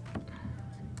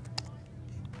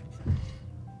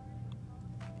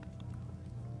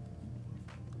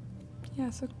 Yeah,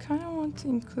 so kind of want to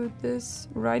include this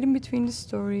right in between the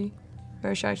story,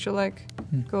 where she actually like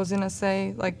goes in and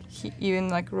say like he even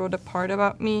like wrote a part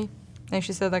about me, and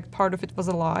she said like part of it was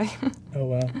a lie. Oh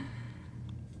wow.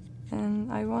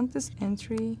 And I want this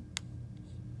entry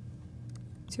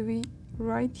to be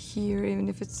right here, even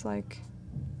if it's like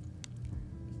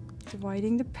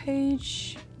dividing the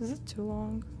page. Is it too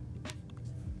long?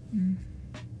 I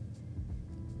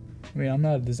mean, I'm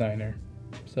not a designer,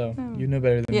 so Oh. you know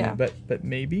better than Yeah. me. But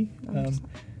maybe, I'm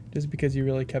just because you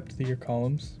really kept your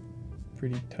columns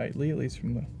pretty tightly, at least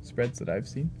from the spreads that I've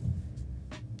seen.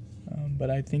 But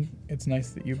I think it's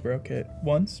nice that you broke it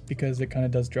once, because it kind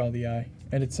of does draw the eye,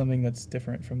 And it's something that's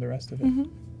different from the rest of it. Mm-hmm.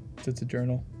 So it's a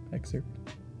journal excerpt.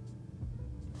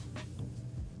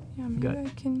 Yeah, maybe I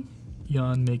can.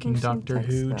 Jan making There's some Doctor text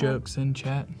Who there. jokes in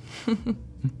chat. And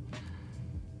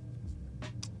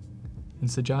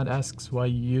Sajad asks why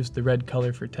you used the red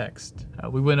color for text.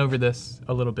 We went over this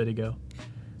a little bit ago,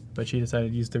 but she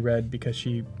decided to use the red because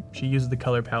she used the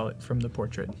color palette from the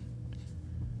portrait,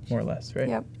 more or less, right?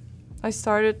 Yep. I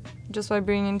started just by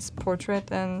bringing this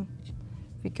portrait, and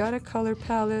we got a color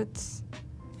palette.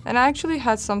 And I actually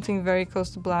had something very close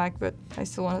to black, but I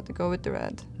still wanted to go with the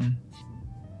red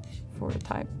for the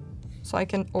type. So I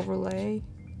can overlay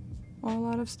on a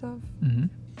lot of stuff. Mm-hmm.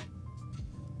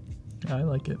 I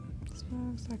like it. So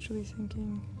I was actually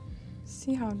thinking,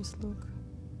 see how this look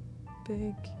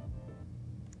big.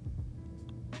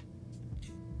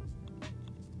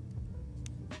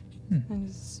 And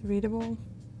it's readable.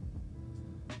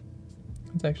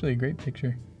 It's actually a great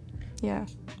picture. Yeah,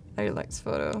 I really like this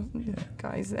photo. Yeah.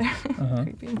 Guys there,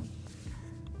 creepy.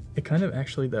 It kind of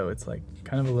actually, though, it's like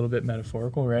kind of a little bit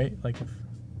metaphorical, right? Like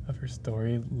of her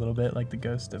story, a little bit like the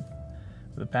ghost of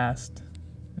the past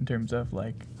in terms of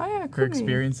like her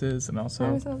experiences and also I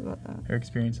always thought about that. her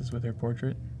experiences with her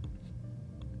portrait.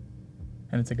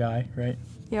 And it's a guy, right?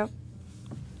 Yep.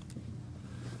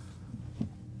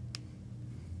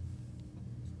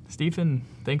 Stephen,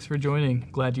 thanks for joining.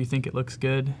 Glad you think it looks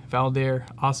good. Valdair,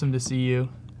 awesome to see you.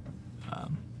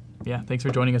 Yeah, thanks for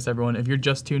joining us, everyone. If you're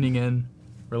just tuning in,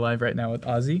 we're live right now with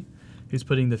Ozzy, who's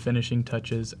putting the finishing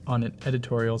touches on an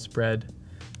editorial spread,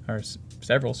 or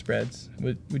several spreads.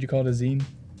 Would you call it a zine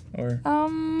or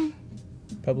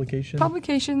publication?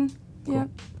 Publication. Cool. Yep.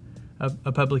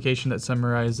 A publication that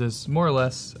summarizes more or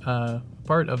less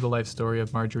part of the life story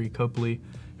of Marjorie Copley,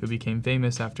 who became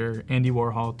famous after Andy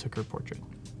Warhol took her portrait.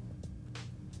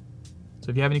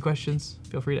 So if you have any questions,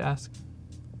 feel free to ask.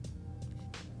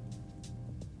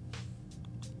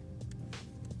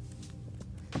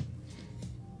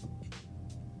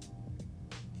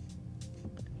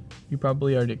 You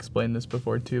probably already explained this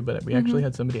before too, but we actually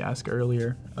had somebody ask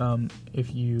earlier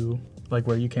if you, like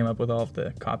where you came up with all of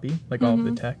the copy, like all of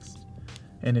the text,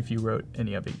 and if you wrote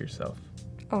any of it yourself.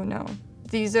 Oh no,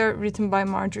 these are written by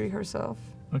Marjorie herself.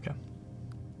 Okay.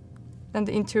 And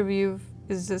the interview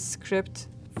is the script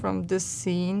from this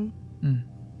scene.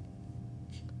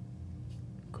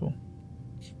 Cool.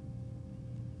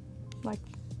 Like,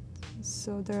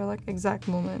 so they're like exact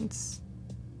moments.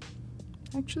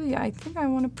 Actually, I think I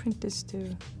want to print this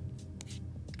too.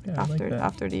 Yeah,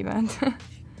 after the event.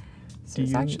 So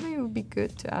it would be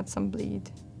good to add some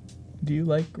bleed. Do you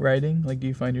like writing? Like, do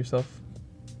you find yourself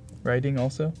writing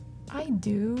also? I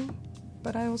do,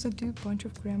 but I also do a bunch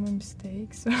of grammar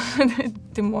mistakes, so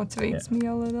it demotivates me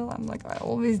a little. I'm like, I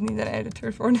always need an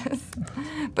editor for this.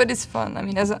 But it's fun. I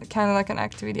mean, as kind of like an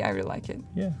activity, I really like it.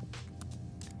 Yeah.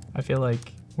 I feel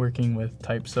like working with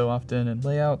type so often and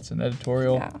layouts and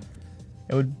editorial,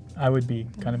 I would be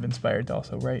kind of inspired to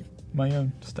also write my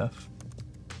own stuff.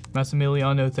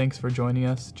 Massimiliano, thanks for joining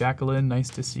us. Jacqueline, nice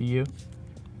to see you.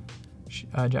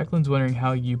 Jacqueline's wondering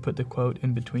how you put the quote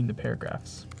in between the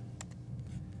paragraphs.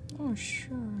 Oh,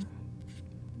 sure.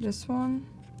 This one?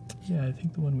 Yeah, I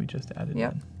think the one we just added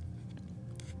in.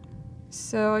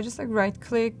 So I just like right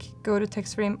click, go to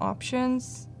text frame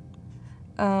options.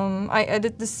 I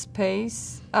edit the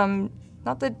space.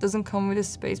 Not that it doesn't come with a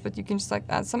space, but you can just like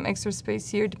add some extra space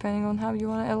here depending on how you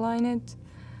want to align it.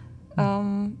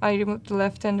 I removed the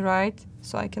left and right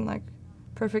so I can like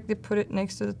perfectly put it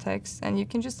next to the text, and you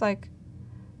can just like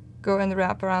go and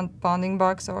wrap around bounding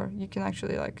box, or you can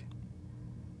actually like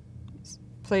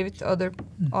play with the other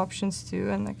options too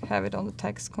and like have it on the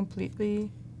text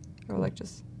completely, or like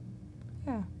just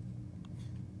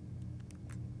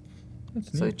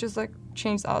That's so neat. it just like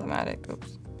changed automatic.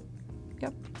 Oops.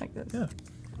 Yep, like this. Yeah.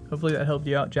 Hopefully that helped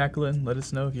you out, Jacqueline. Let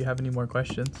us know if you have any more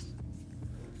questions.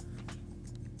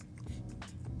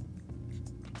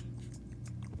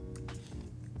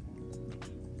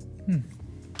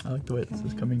 I like the way this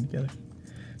is coming together.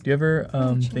 Do you ever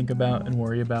think about and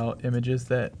worry about images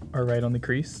that are right on the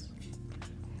crease?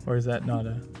 Or is that not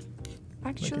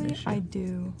Actually, I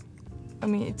do. I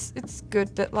mean, it's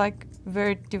good that like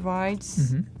where it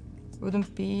divides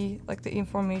wouldn't be like the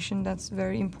information that's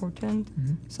very important.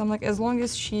 So I'm like, as long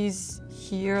as she's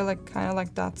here, like kind of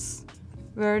like that's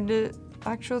where the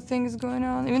actual thing is going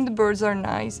on. Even the birds are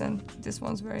nice, and this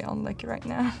one's very unlucky right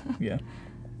now. Yeah.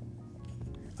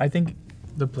 I think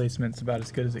the placement's about as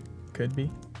good as it could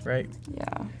be, right?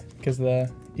 Yeah. Because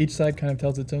each side kind of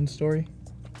tells its own story.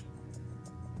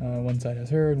 One side has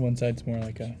her, and one side's more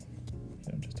like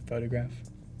just a photograph.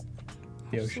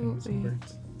 The ocean with some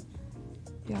birds.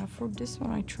 Yeah, for this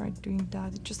one I tried doing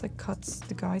that. It just like cuts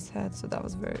the guy's head, so that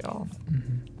was very off.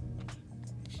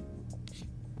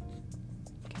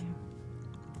 Okay.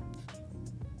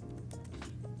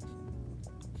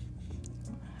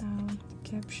 The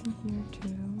caption here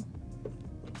too.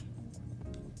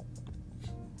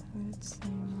 Have it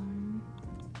same line.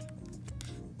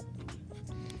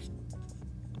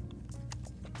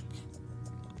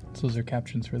 So those are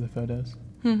captions for the photos.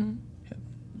 Mm-hmm.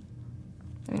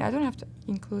 I mean, I don't have to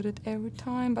include it every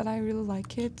time, but I really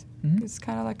like it. It's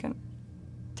kind of like a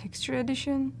texture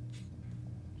edition.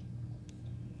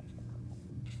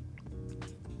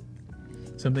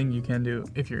 Something you can do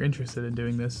if you're interested in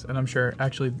doing this, and I'm sure,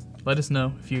 actually, let us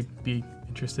know if you'd be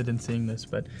interested in seeing this,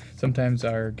 but sometimes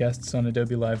our guests on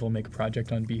Adobe Live will make a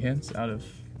project on Behance out of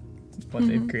what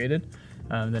they've created.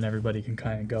 Then everybody can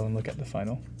kind of go and look at the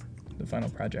final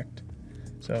project.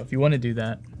 So if you want to do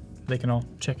that, they can all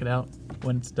check it out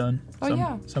when it's done.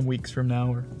 Some weeks from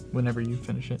now or whenever you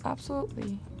finish it.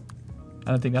 Absolutely.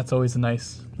 I don't think that's always a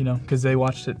nice, because they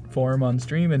watched it form on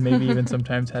stream and maybe even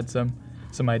sometimes had some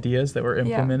ideas that were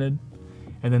implemented,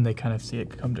 and then they kind of see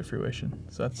it come to fruition.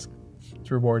 So it's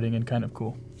rewarding and kind of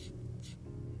cool.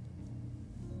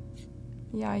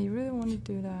 Yeah, you really want to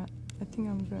do that. I think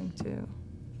I'm going to.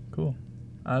 Cool.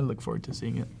 I look forward to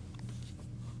seeing it.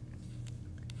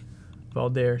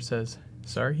 Valdair says,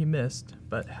 sorry he missed,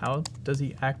 but how does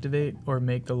he activate or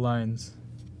make the lines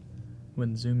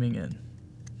when zooming in?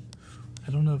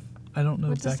 I don't know exactly.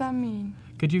 What does that mean?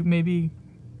 Could you maybe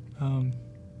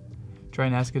try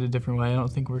and ask it a different way? I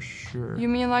don't think we're sure. You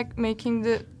mean like making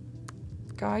the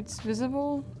guides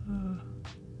visible?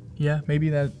 Yeah, maybe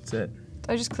that's it.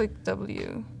 I just clicked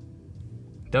W.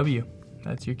 W,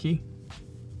 that's your key.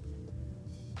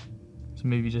 So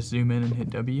maybe just zoom in and hit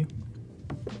W.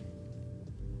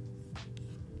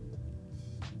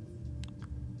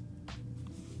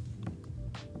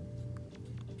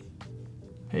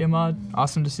 Hey Ahmad,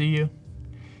 awesome to see you.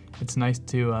 It's nice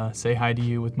to say hi to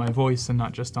you with my voice and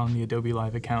not just on the Adobe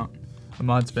Live account.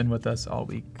 Ahmad's been with us all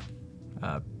week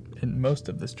in most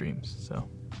of the streams, so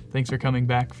thanks for coming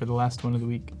back for the last one of the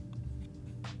week.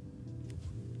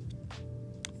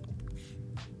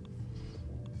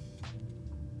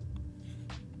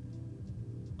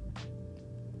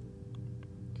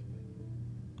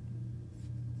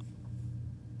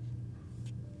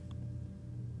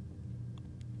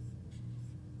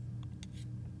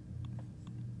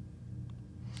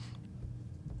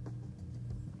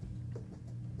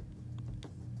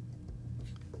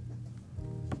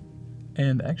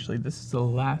 And actually, this is the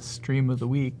last stream of the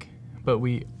week, but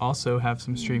we also have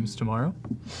some streams tomorrow.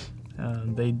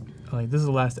 This is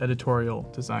the last editorial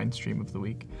design stream of the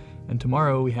week. And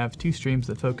tomorrow we have 2 streams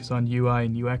that focus on UI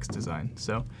and UX design.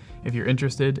 So if you're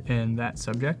interested in that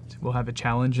subject, we'll have a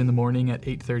challenge in the morning at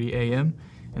 8:30 a.m.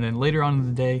 And then later on in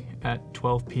the day at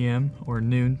 12 p.m. or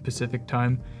noon Pacific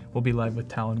time, we'll be live with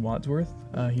Talon Wadsworth.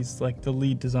 He's like the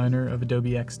lead designer of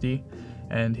Adobe XD.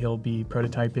 And he'll be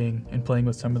prototyping and playing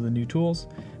with some of the new tools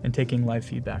and taking live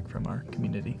feedback from our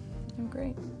community. Oh,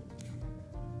 great.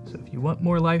 So if you want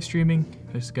more live streaming,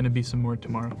 there's going to be some more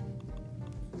tomorrow.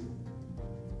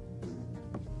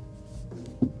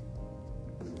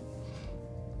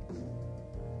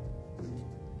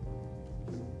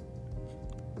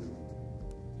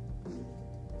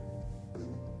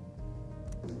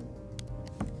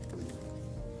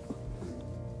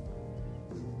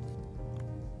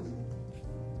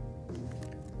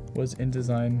 Was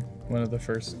InDesign one of the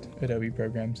first Adobe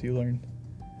programs you learned?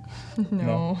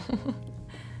 No.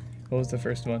 What was the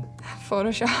first one?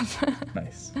 Photoshop.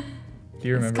 Nice. Do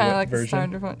you remember what like version? The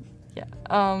standard one. Yeah.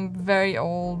 Very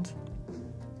old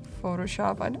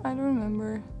Photoshop. I don't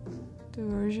remember the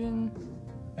version.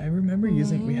 I remember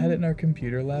using. We had it in our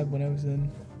computer lab when I was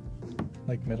in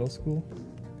like middle school.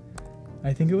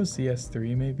 I think it was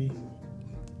CS3 maybe.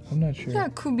 I'm not sure. Yeah,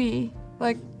 it could be.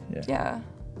 Like, yeah.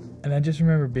 And I just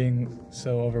remember being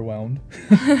so overwhelmed.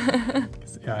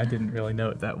 Yeah, I didn't really know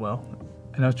it that well.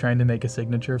 And I was trying to make a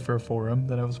signature for a forum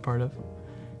that I was part of.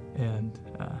 And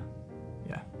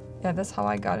yeah, that's how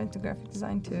I got into graphic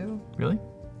design too. Really?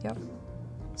 Yep.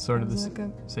 Sort of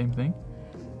the same thing?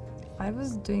 I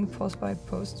was doing post by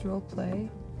post role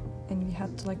play, and we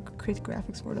had to like create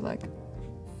graphics for the like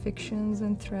fictions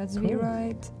and threads we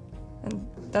write. And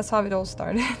that's how it all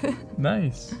started.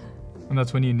 Nice. And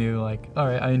that's when you knew, like, all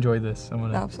right, I enjoy this. I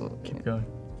want to keep going.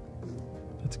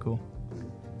 That's cool.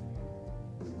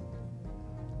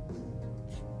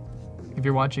 If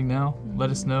you're watching now, let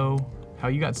us know how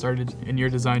you got started in your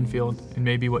design field and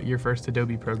maybe what your first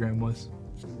Adobe program was.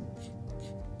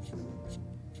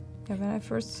 Yeah, when I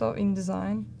first saw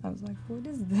InDesign, I was like, what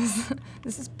is this?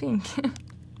 This is pink.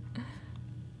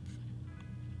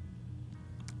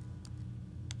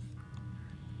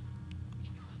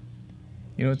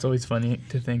 You know, it's always funny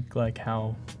to think like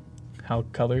how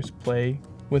colors play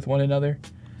with one another.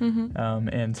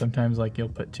 And sometimes like you'll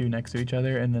put two next to each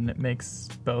other and then it makes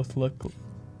both look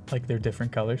like they're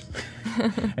different colors.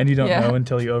 And you don't know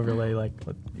until you overlay like,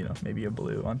 you know, maybe a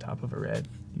blue on top of a red.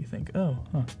 You think, oh,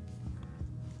 huh.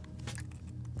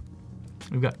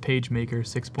 We've got PageMaker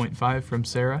 6.5 from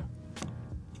Sarah.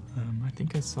 I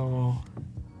think I saw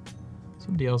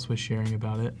somebody else was sharing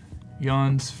about it.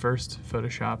 Jan's first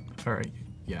Photoshop,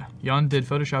 Jan did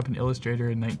Photoshop and Illustrator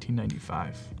in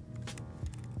 1995.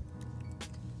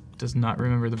 Does not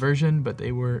remember the version, but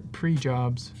they were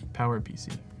pre-Jobs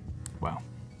PowerPC. Wow.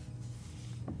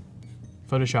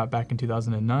 Photoshop back in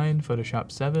 2009,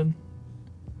 Photoshop 7.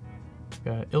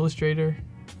 Got Illustrator.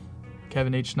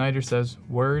 Kevin H. Snyder says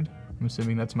Word. I'm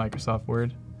assuming that's Microsoft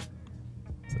Word.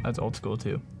 So that's old school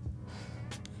too.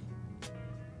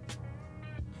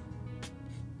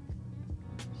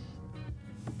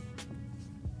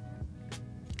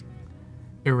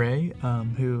 Iray,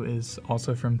 who is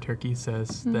also from Turkey,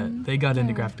 says that they got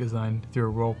into graphic design through a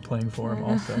role-playing forum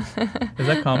also. Is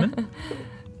that common?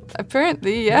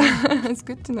 Apparently, yeah. It's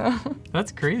good to know.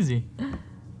 That's crazy.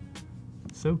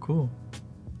 So cool.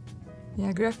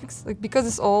 Yeah, graphics, like because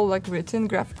it's all like written,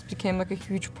 graphics became like a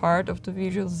huge part of the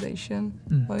visualization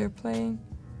while you're playing.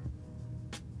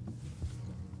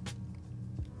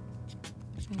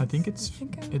 I think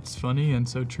it's funny and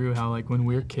so true how like when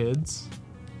we're kids,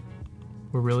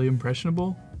 we're really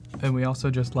impressionable, and we also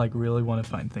just like really want to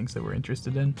find things that we're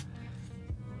interested in.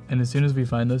 And as soon as we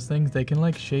find those things, they can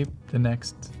like shape the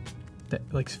next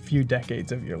like few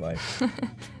decades of your life.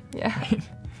 Yeah. Right?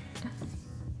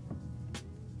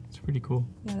 It's pretty cool.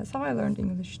 Yeah, that's how I learned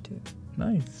English too.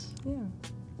 Nice. Yeah.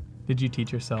 Did you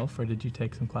teach yourself or did you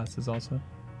take some classes also?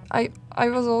 I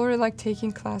was already like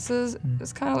taking classes.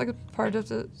 It's kind of like a part of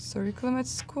the curriculum at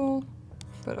school,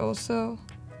 but also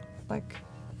like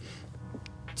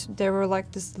there were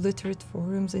like this literate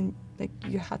forums and like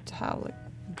you had to have like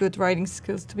good writing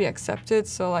skills to be accepted.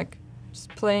 So like just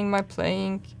playing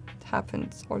it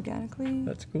happened organically.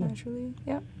 That's cool. Naturally,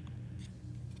 yeah.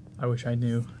 I wish I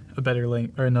knew a better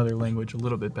another language a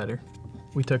little bit better.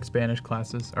 We took Spanish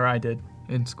classes, or I did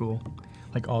in school,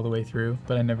 like all the way through,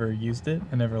 but I never used it.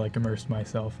 I never like immersed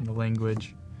myself in the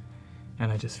language, and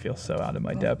I just feel so out of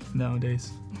my depth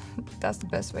nowadays. That's the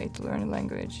best way to learn a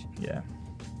language. Yeah.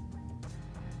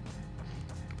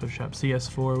 Photoshop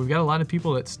CS4. We've got a lot of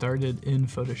people that started in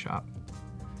Photoshop.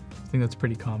 I think that's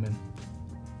pretty common.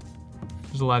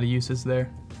 There's a lot of uses there.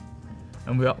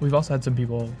 And we've also had some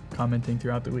people commenting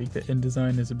throughout the week that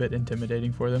InDesign is a bit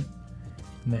intimidating for them,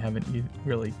 and they haven't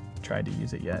really tried to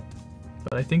use it yet.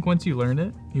 But I think once you learn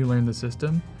it, you learn the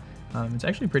system, it's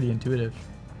actually pretty intuitive.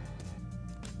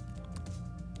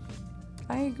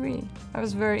 I agree. I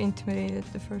was very intimidated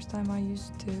the first time I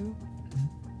used it too.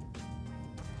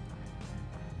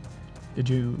 Did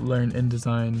you learn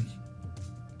InDesign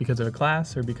because of a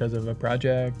class or because of a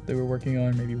project that we're working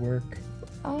on, maybe work?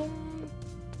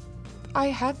 I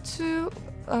had to,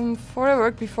 for the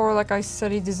work before like I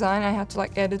studied design, I had to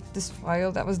like edit this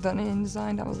file that was done in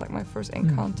InDesign. That was like my first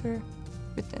encounter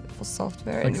with editable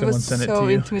software. Like and it was so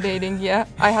intimidating, yeah.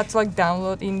 I had to like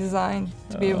download InDesign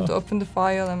to be able to open the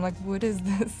file. I'm like, what is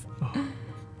this?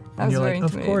 That was very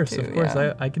intimidating. Of course,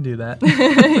 yeah. I can do that.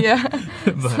 Yeah.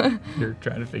 But you're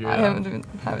trying to figure it out. I haven't even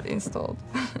have it installed.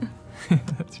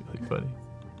 That's really funny.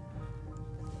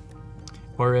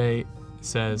 Jorge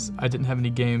says, I didn't have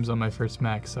any games on my first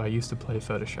Mac, so I used to play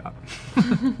Photoshop.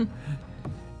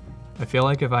 I feel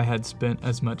like if I had spent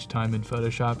as much time in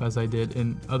Photoshop as I did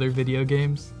in other video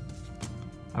games,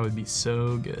 I would be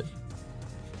so good.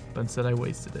 But instead I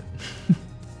wasted it.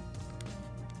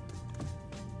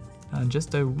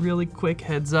 Just a really quick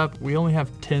heads up, we only have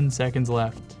 10 seconds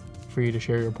left for you to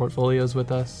share your portfolios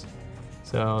with us.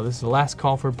 So this is the last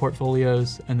call for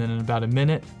portfolios, and then in about a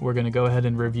minute, we're gonna go ahead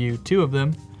and review 2 of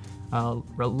them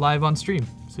live on stream.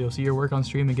 So you'll see your work on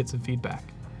stream and get some feedback.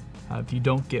 If you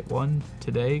don't get one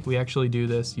today, we actually do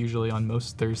this usually on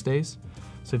most Thursdays.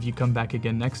 So if you come back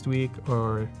again next week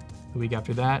or the week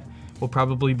after that, we'll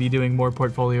probably be doing more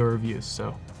portfolio reviews.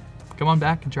 So come on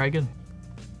back and try again.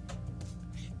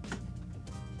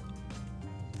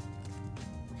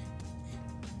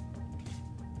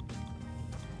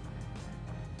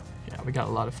 Yeah, we got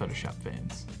a lot of Photoshop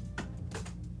fans.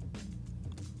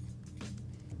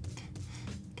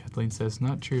 Kathleen says,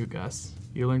 not true, Gus.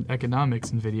 You learned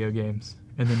economics in video games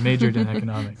and then majored in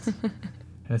economics. And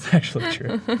it's actually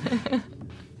true.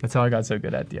 That's how I got so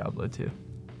good at Diablo 2.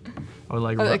 I would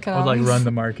like Or I would like economics. run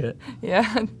the market,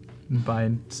 Yeah, and buy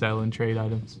and sell and trade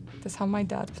items. that's how my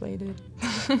dad played it.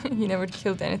 He never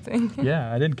killed anything.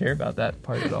 Yeah, I didn't care about that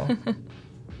part at all.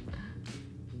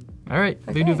 All right,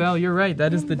 Okay. Ludoval, you're right.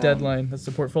 That is the Ludoval. deadline. That's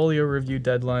the portfolio review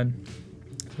deadline.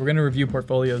 So we're going to review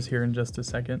portfolios here in just a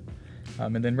second.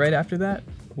 And then right after that,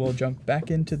 we'll jump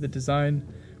back into the design,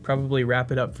 probably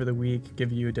wrap it up for the week,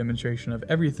 give you a demonstration of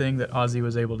everything that Ozzy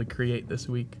was able to create this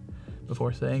week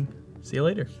before saying, see you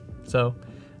later. So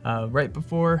right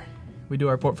before we do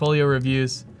our portfolio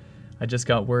reviews, I just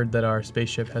got word that our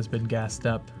spaceship has been gassed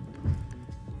up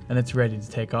and it's ready to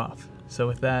take off. So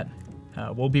with that,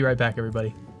 we'll be right back,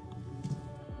 everybody.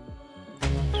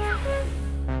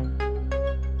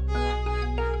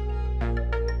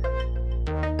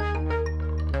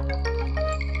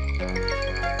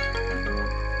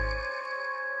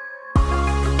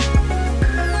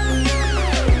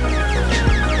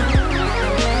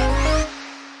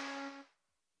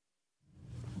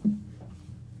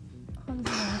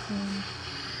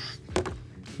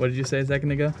 What did you say a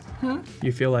second ago?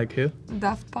 You feel like who?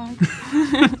 Daft Punk.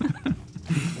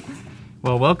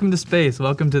 Well, welcome to space.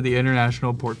 Welcome to the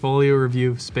International Portfolio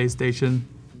Review Space Station.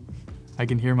 I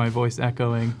can hear my voice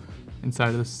echoing inside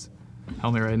of this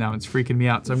helmet right now. It's freaking me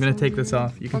out, so I'm going to take this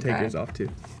off. You can take Okay. yours off too.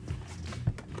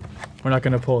 We're not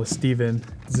going to pull a Steven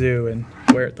Zoo and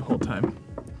wear it the whole time.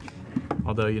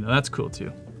 Although, you know, that's cool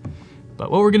too. But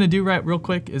what we're going to do real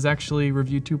quick is actually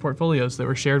review 2 portfolios that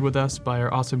were shared with us by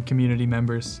our awesome community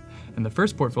members. And the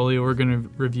first portfolio we're going to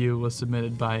review was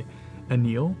submitted by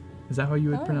Anil. Is that how you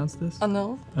would pronounce this?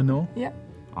 Anil. Anil? Yeah.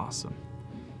 Awesome.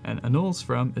 And Anil's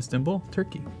from Istanbul,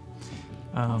 Turkey.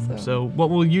 Awesome. So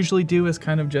what we'll usually do is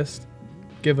kind of just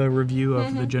give a review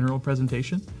of the general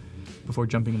presentation before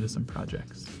jumping into some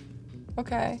projects.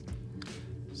 Okay.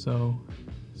 So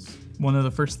one of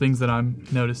the first things that I'm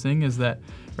noticing is that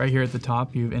right here at the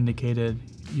top, you've indicated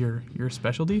your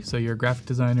specialty. So you're a graphic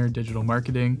designer, digital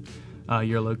marketing,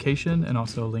 your location, and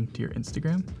also a link to your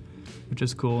Instagram, which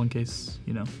is cool in case,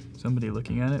 you know, somebody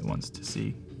looking at it wants to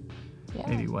see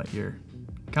maybe what your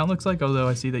account looks like. Although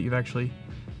I see that you've actually,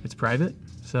 it's private.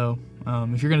 So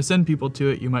if you're going to send people to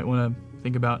it, you might want to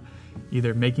think about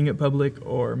either making it public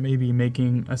or maybe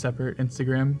making a separate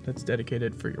Instagram that's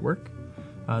dedicated for your work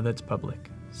that's public.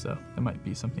 So that might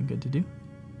be something good to do.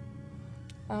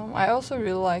 I also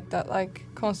really like that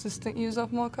consistent use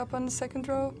of mockup on the second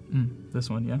row. This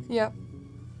one, yeah? Yeah.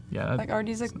 Yeah. Like are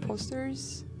these that's like nice.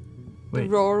 posters? Wait, The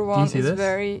roar one see is this?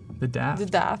 very The Daft. the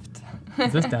daft.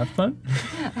 Is this Daft Punk?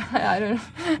 I don't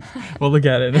know. We'll look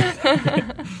at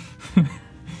it.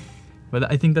 But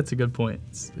I think that's a good point.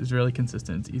 It's really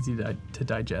consistent. It's easy to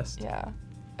digest. Yeah.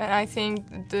 And I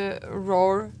think the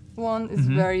roar one is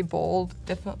very bold.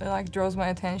 Definitely like draws my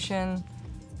attention.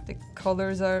 The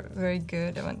colors are very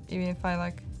good. Even if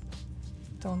I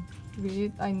don't read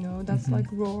it, I know that's like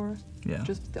roar. Yeah.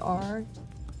 Just the art.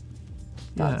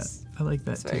 Yeah, I like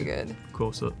that That's too. very good.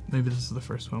 Cool, so maybe this is the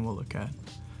first one we'll look at.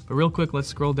 But real quick, let's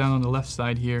scroll down on the left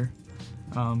side here.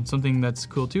 Something that's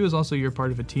cool too is also you're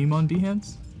part of a team on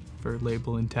Behance for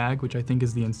label and tag, which I think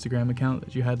is the Instagram account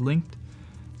that you had linked.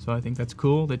 So I think that's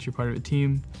cool that you're part of a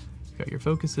team. You've got your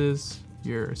focuses,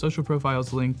 your social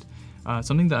profiles linked.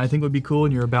 Something that I think would be cool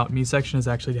in your About Me section is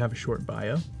actually to have a short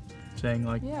bio saying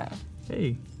like,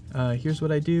 hey, here's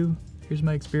what I do, here's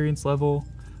my experience level.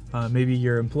 Maybe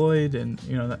you're employed and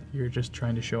you know that you're just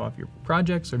trying to show off your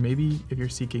projects, or maybe if you're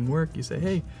seeking work, you say,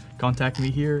 hey, contact me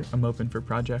here, I'm open for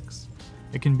projects.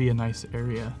 It can be a nice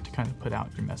area to kind of put out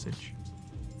your message.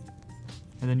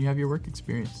 And then you have your work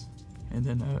experience, and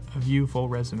then a view full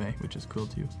resume, which is cool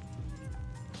too.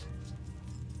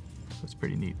 That's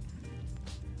pretty neat.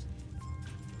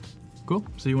 Cool,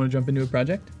 so you want to jump into a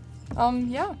project?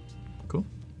 Yeah. Cool.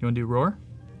 You want to do Roar?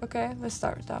 Okay, let's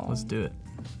start with that one. Let's do it.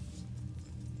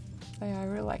 Yeah, I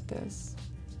really like this.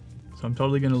 So I'm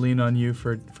totally going to lean on you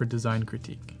for design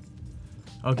critique.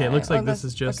 Okay, it looks like this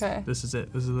is just, this is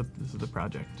it. This is the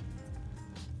project.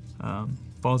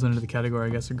 Falls under the category,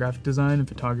 I guess, of graphic design and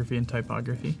photography and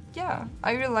typography. Yeah,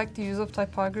 I really like the use of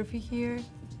typography here.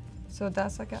 So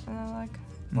that's what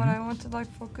I want to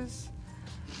focus.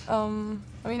 I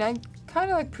mean, I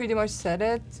kind of pretty much said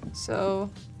it.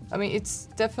 So, I mean, it's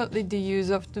definitely the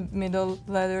use of the middle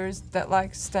letters that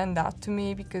stand out to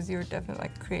me, because you're definitely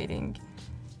creating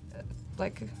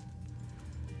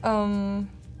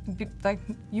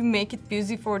you make it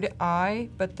busy for the eye,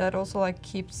 but that also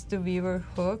keeps the viewer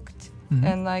hooked.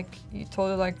 And you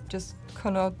totally just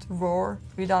connote roar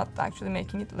without actually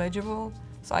making it legible.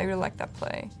 So I really like that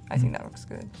play. I think that looks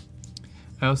good.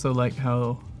 I also like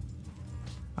how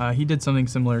he did something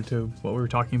similar to what we were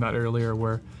talking about earlier,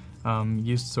 where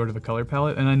used sort of a color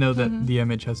palette, and I know that Mhm. the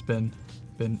image has been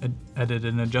edited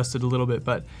and adjusted a little bit,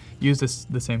 but used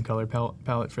the same color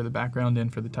palette for the background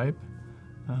and for the type,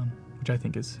 which I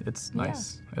think it's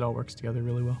nice. It all works together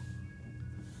really well.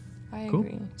 I Cool.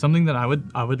 agree. Something that I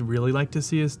would really like to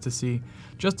see is to see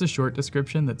just a short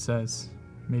description that says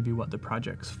maybe what the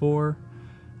project's for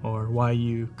or why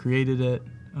you created it,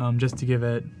 just to give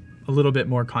it a little bit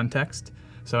more context.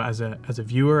 So as a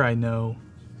viewer, I know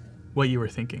what you were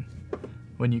thinking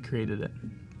when you created it.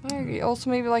 I agree. Also,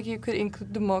 maybe like you could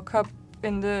include the mockup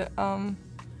in the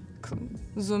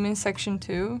zoom in section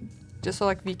too, just so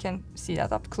like we can see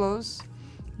that up close.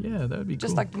 Yeah, that would be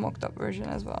Just cool. like the mocked up version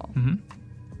as well. Mm-hmm.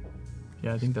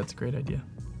 Yeah, I think that's a great idea.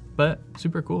 But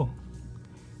super cool.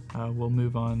 We'll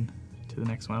move on to the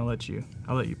next one. I'll let you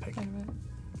pick. Anyway,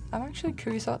 I'm actually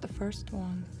curious about the first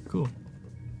one. Cool.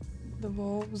 The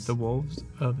wolves. The Wolves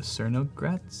of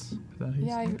Cernogratz. Is that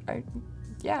how you say it?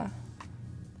 Yeah.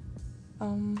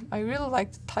 I really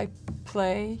like the type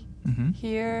play Mm-hmm.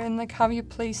 here and like how you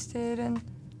placed it and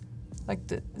like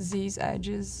these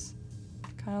edges,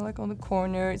 kind of like on the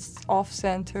corner. It's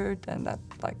off-centered and that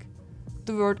like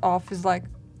the word "off" is like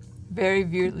very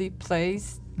weirdly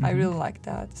placed. I Mhm. really like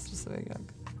that. It's just very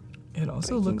like. It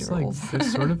also breaking looks the like rules.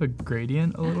 there's sort of a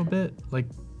gradient a little bit. Like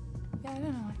Yeah, I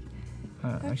don't know.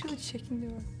 I'm I actually checking the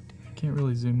word. can't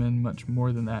really zoom in much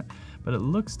more than that, but it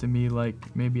looks to me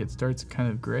like maybe it starts kind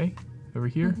of gray over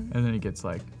here, Mhm. and then it gets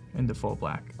like into full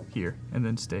black here, and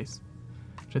then stays,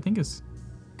 which I think is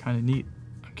kind of neat.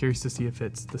 I'm curious to see if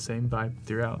it's the same vibe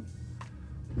throughout.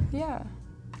 Yeah.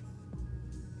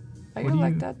 I What really do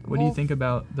like you that. What do you wolf. think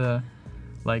about the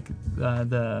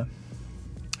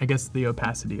I guess the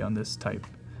opacity on this type?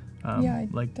 Yeah, I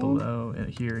like don't- below and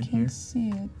here and Can't here. see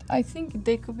it. I think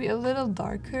they could be a little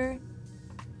darker.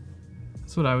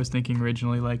 That's what I was thinking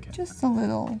originally. Like Just a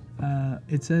little.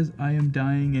 it says "I am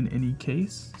dying in any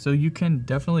case," so you can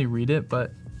definitely read it,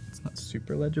 but it's not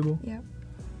super legible. Yeah.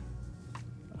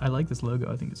 I like this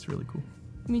logo. I think it's really cool.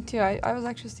 Me too. I was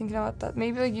actually thinking about that.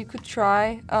 Maybe like you could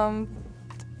try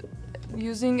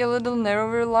using a little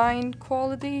narrower line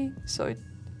quality, so it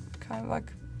kind of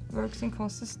like works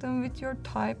inconsistent with your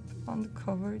type on the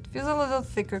cover. It feels a little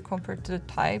thicker compared to the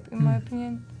type, in my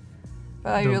opinion.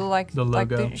 But I The- really like the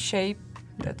logo. the shape.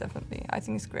 Yeah. That definitely. I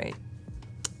think it's great.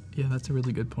 Yeah, that's a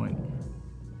really good point.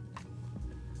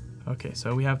 Okay,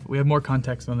 so we have more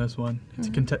context on this one. It's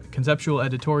a conceptual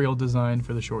editorial design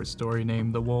for the short story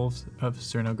named "The Wolves of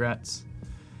Cernogratz"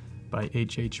 by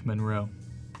H.H. Munro.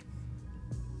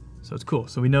 So it's cool.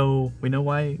 So we know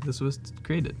why this was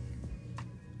created.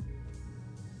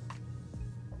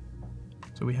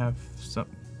 So we have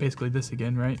basically this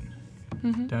again, right?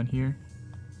 Mm-hmm. Down here.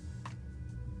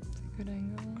 Good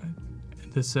angle.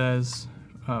 This says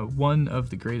one of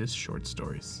the greatest short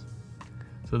stories.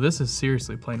 So this is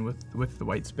seriously playing with the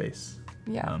white space.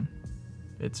 Yeah.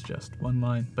 It's just one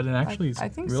line, but it actually is I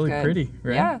think it's really good. pretty,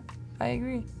 right? Yeah, I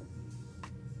agree.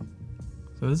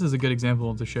 So this is a good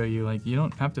example to show you, like, you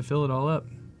don't have to fill it all up.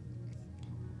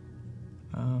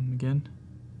 Again,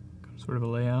 sort of a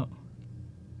layout.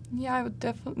 Yeah, I would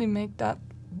definitely make that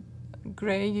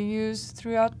gray you use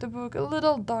throughout the book a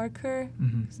little darker.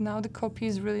 Mm-hmm. Because now the copy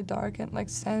is really dark and like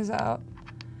stands out.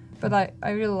 But I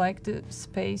really like the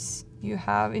space you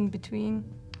have in between.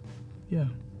 Yeah,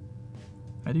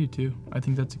 I do too. I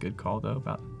think that's a good call though,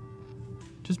 about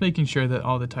just making sure that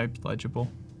all the type's legible.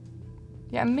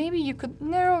 Yeah, maybe you could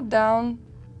narrow down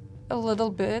a little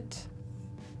bit.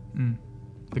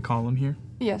 The column here.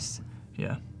 Yes,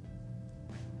 Yeah,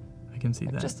 I can see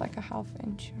like that. just like a half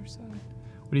inch or so.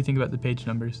 What do you think about the page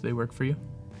numbers? They work for you?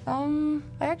 I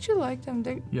actually like them.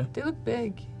 They look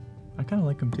big. I kind of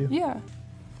like them too. Yeah.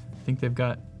 I think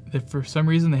for some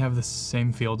reason they have the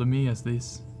same feel to me as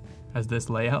this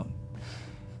layout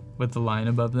with the line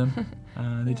above them.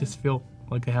 They just feel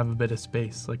like they have a bit of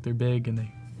space, like they're big and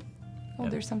they. Oh, Yeah.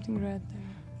 there's something red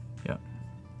there.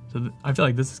 So I feel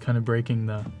like this is kind of breaking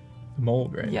the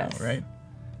mold right Yes. now, right?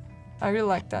 I really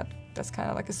like that. That's kind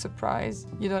of like a surprise.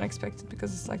 You don't expect it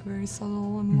because it's like very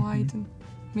subtle and Mhm. white and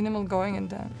minimal going in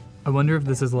there. I wonder if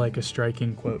this is like a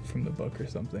striking quote from the book or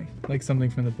something. Like something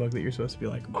from the book that you're supposed to be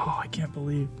like, oh, I can't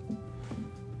believe.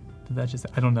 Did that just,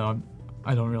 I don't know.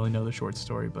 I don't really know the short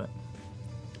story, but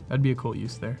that'd be a cool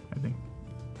use there, I think.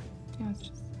 Yeah, it's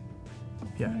just.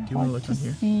 Yeah, do you want to look on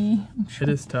here? See. I'm sure.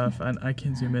 It is tough. I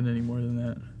can't zoom in any more than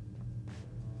that.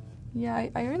 Yeah,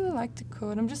 I really like the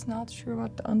code. I'm just not sure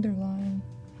about the underline.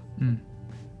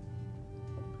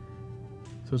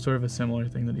 So it's sort of a similar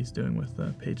thing that he's doing with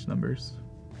the page numbers,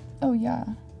 Oh yeah.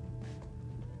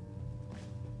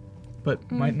 but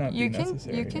might not you be can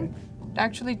necessary. you can right?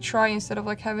 actually try, instead of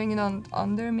like having it on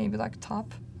under, maybe like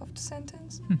top of the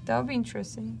sentence. That would be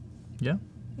interesting. Yeah.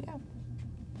 Yeah.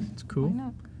 It's cool. Why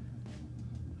not?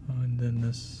 And then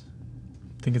this,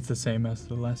 I think it's the same as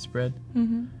the last spread.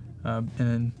 And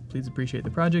then please appreciate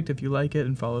the project if you like it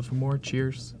and follow for more.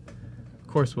 Cheers. Of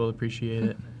course, we'll appreciate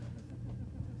it.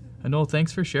 And Noel,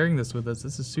 thanks for sharing this with us.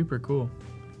 This is super cool.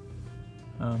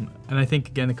 And I think,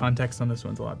 again, the context on this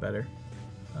one's a lot better.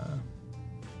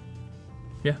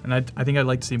 Yeah, and I think I'd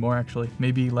like to see more, actually.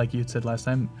 Maybe, like you said last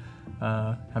time,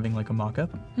 having like a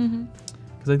mock-up.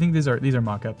 Because I think these are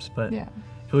mock-ups, but Yeah.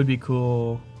 it would be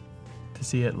cool to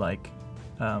see it like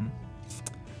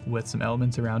with some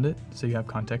elements around it, so you have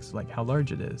context like how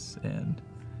large it is and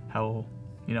how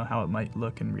how it might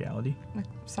look in reality. Like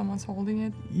someone's holding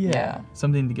it. Yeah. Yeah.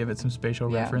 Something to give it some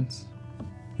spatial Yeah. reference.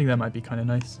 I think that might be kind of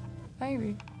nice. I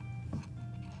agree.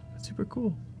 That's super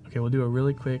cool. Okay, we'll do a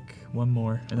really quick one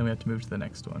more, and then we have to move to the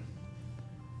next one.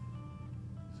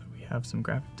 So we have some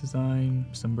graphic design,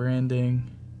 some branding.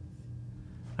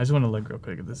 I just want to look real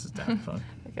quick if this is that fun.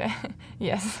 Okay.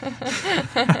 Yes.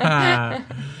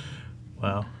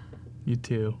 Wow, you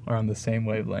two are on the same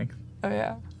wavelength. Oh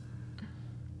yeah.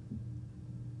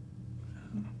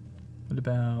 What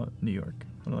about New York?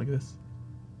 Want to look at this?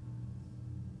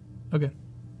 Okay.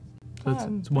 So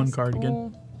it's one that's card again.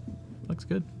 cool. Looks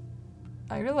good.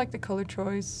 I really like the color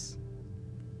choice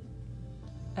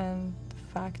and the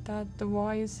fact that the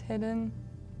Y is hidden.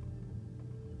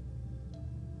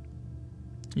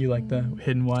 You like the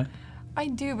hidden Y? I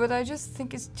do, but I just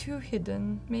think it's too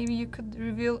hidden. Maybe you could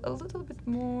reveal a little bit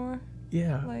more.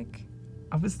 Yeah. Like,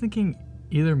 I was thinking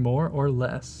either more or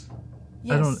less.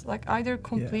 yes, like either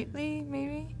completely,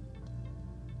 maybe.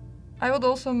 I would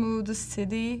also move the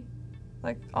city,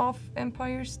 like off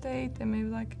Empire State, and maybe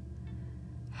like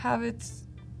have it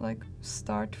like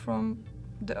start from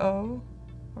the O,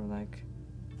 or like,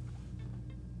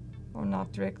 or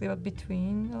not directly, but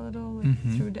between a little,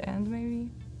 like through the end,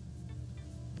 maybe.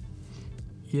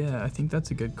 Yeah, I think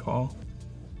that's a good call.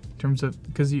 In terms of,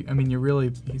 because you're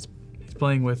really, he's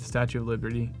playing with Statue of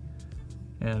Liberty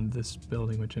and this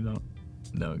building, which I don't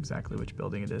know exactly which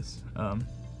building it is.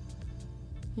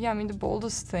 Yeah, I mean the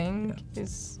boldest thing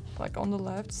is like on the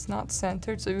left. It's not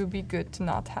centered, so it would be good to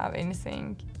not have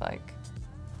anything like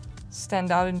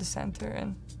stand out in the center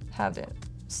and have the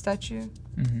statue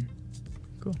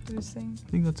Cool. do this thing.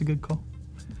 I think that's a good call.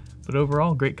 But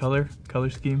overall, great color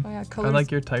scheme. Oh yeah, I colors.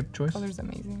 like your type choice. Color's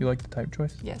amazing. You like the type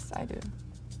choice? Yes, I do.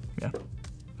 Yeah.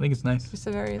 I think it's nice. It's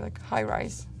a very like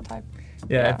high-rise type.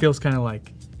 Yeah, it feels kind of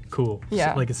like cool.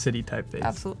 Yeah. Like a city typeface.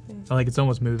 Absolutely. Like it's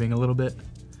almost moving a little bit.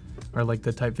 Or like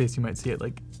the typeface you might see it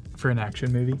like for an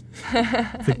action movie.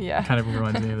 Yeah. Kind of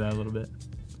reminds me of that a little bit.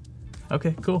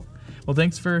 Okay, cool. Well,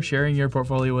 thanks for sharing your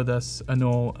portfolio with us,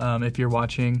 Anol. If you're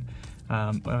watching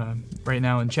right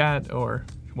now in chat or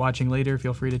watching later,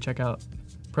 feel free to check out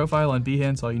profile on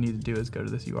Behance. All you need to do is go to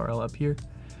this URL up here,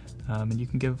 and you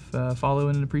can give follow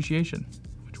and an appreciation,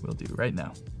 which we'll do right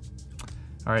now.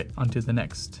 All right, on to the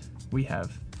next. We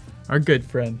have our good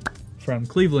friend from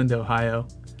Cleveland, Ohio.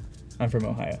 I'm from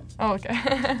Ohio. Oh,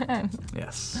 okay.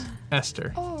 Yes,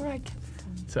 Esther. Oh, right.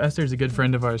 So Esther's a good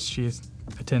friend of ours. She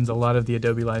attends a lot of the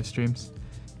Adobe live streams,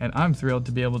 and I'm thrilled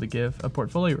to be able to give a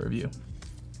portfolio review.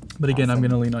 But again, I'm Awesome.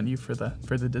 going to lean on you for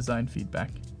the design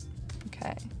feedback.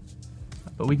 Okay.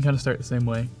 But we can kind of start the same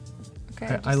way.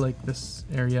 Okay. I like this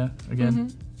area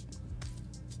again.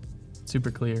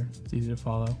 Super clear. It's easy to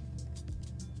follow.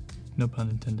 No pun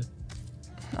intended.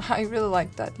 I really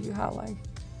like that you have like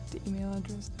the email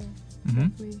address there.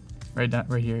 Right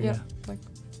here. Yeah. Like.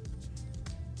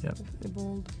 Yep. The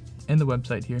bold. And the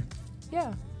website here.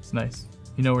 Yeah. It's nice.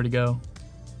 You know where to go.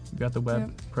 We've got the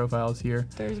web profiles here.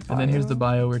 There's bio. And then here's the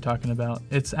bio we're talking about.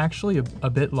 It's actually a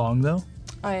bit long though.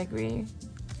 I agree.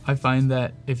 I find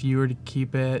that if you were to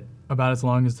keep it about as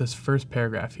long as this first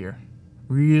paragraph here,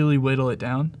 really whittle it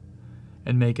down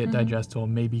and make it digestible,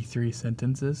 maybe 3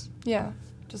 sentences. Yeah.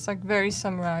 Just like very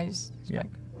summarized. Yeah.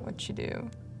 Like what you do.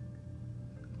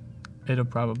 It'd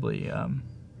probably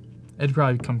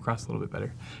come across a little bit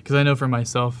better. Because I know for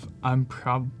myself, I'm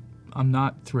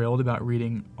not thrilled about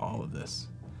reading all of this.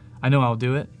 I know I'll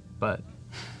do it, but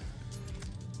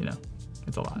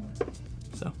it's a lot.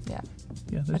 So yeah,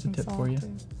 there's a tip for you.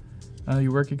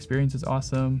 Your work experience is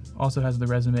awesome. Also has the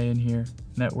resume in here,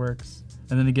 networks,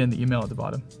 and then again the email at the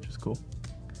bottom, which is cool.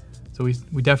 So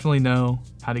we definitely know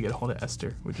how to get a hold of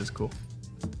Esther, which is cool.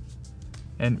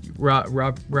 And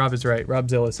Rob is right. Rob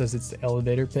Zilla says it's the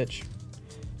elevator pitch.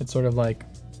 It's sort of like,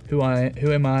 who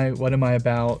am I? What am I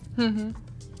about?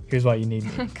 Here's why you need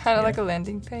me. Kind of like a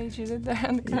landing page you did there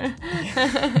on the corner.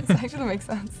 It actually makes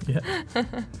sense. Yeah.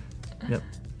 Yep.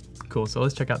 Cool. So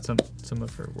let's check out some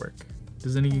of her work.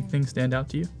 Does anything stand out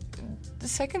to you? The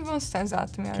second one stands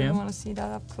out to me. I Cam? really want to see that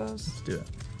up close. Let's do it.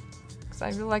 Because I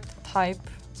really like the type.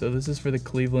 So this is for the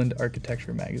Cleveland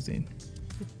Architecture magazine.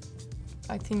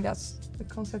 I think the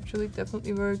conceptually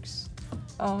definitely works.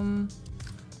 I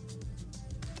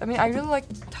mean, I really like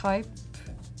the type,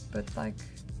 but like,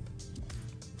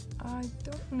 I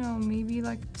don't know, maybe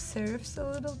like serif's a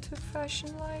little too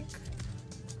fashion-like.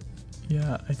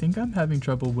 Yeah, I think I'm having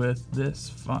trouble with this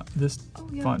font,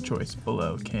 font choice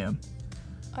below Cam.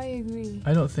 I agree.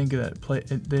 I don't think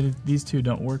that these two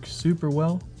don't work super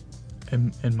well,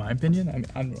 in my opinion.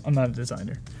 I'm not a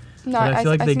designer, No, but I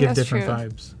feel like they give that's different true.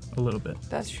 vibes a little bit.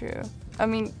 That's true. I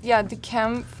mean, yeah, the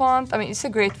Cam font, I mean, it's a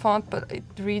great font, but it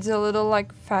reads a little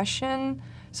like fashion.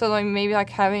 So like maybe like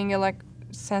having a like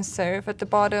sans serif at the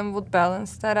bottom would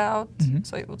balance that out. Mhm.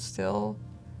 So it would still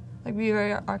like be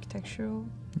very architectural.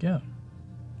 Yeah,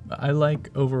 I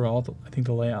like overall. I think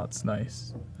the layout's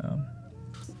nice,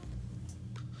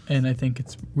 and I think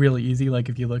it's really easy. Like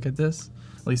if you look at this,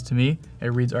 at least to me, it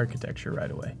reads architecture right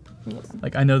away. Yeah.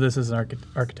 Like I know this is an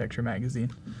architecture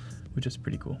magazine, which is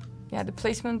pretty cool. Yeah, the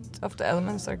placement of the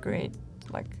elements are great.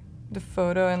 Like the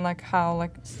photo and like how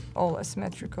like it's all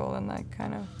asymmetrical and like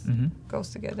kind of Mm-hmm. goes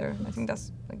together. I think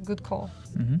that's a good call.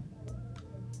 Mm-hmm.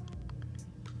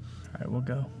 All right,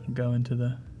 we'll go into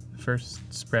the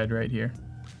first spread right here.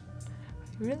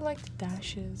 I really like the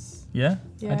dashes. Yeah,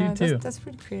 Yeah, I do too. That's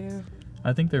pretty creative.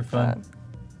 I think they're fun,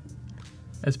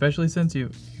 But especially since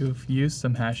you've used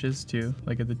some hashes too,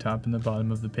 like at the top and the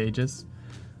bottom of the pages,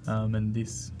 and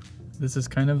this is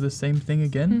kind of the same thing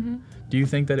again. Mhm. Do you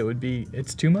think that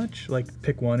it's too much? Like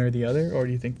pick one or the other, or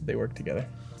do you think that they work together?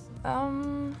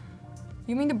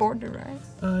 You mean the border,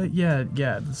 right? Yeah,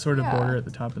 the sort of Yeah. border at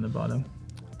the top and the bottom.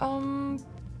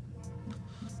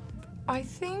 I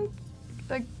think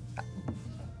like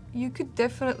you could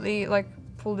definitely like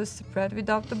pull this spread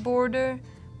without the border,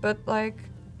 but like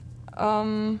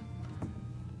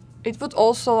it would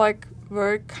also like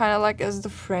work kind of like as the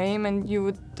frame, and you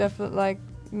would definitely like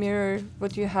mirror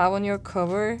what you have on your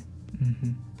cover.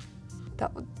 Mm-hmm.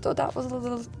 That was a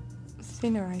little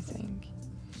thinner, I think.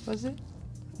 Was it?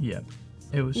 Yeah,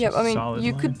 it was. Yeah, just I mean, solid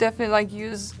you line. could definitely like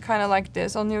use kind of like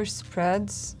this on your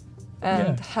spreads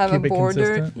and Yeah, have a keep it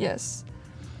border. consistent. Yes.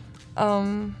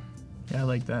 Yeah, I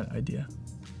like that idea.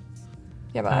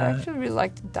 Yeah, but I actually really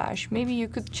like the dash. Maybe you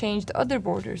could change the other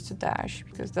borders to dash,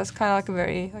 because that's kind of like a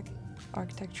very like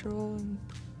architectural. And,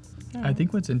 I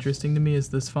think what's interesting to me is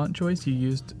this font choice you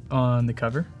used on the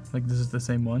cover. Like this is the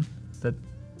same one that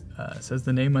says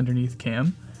the name underneath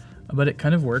Cam, but it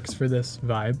kind of works for this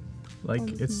vibe. Like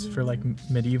it's for like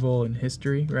medieval and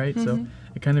history, right? So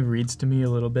it kind of reads to me a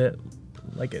little bit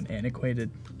like an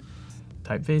antiquated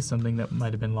typeface, something that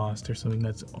might have been lost or something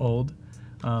that's old.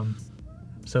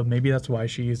 So maybe that's why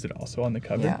she used it also on the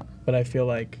cover. Yeah. But I feel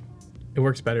like it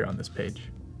works better on this page,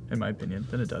 in my opinion,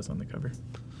 than it does on the cover.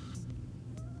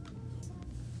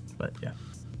 But yeah.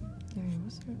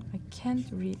 I can't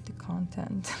read the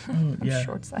content. Oh, I'm yeah.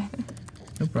 short-sighted.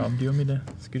 No problem. Do you want me to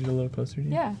scoot it a little closer to you?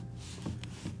 Yeah.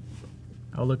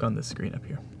 I'll look on this screen up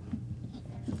here.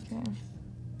 Okay.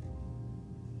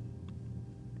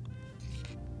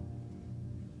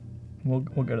 We'll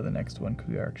go to the next one because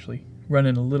we are actually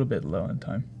running a little bit low on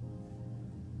time.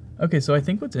 Okay, so I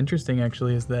think what's interesting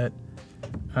actually is that,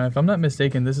 if I'm not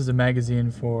mistaken, this is a magazine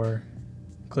for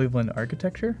Cleveland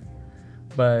architecture,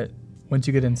 but once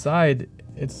you get inside,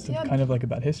 it's Yeah. kind of like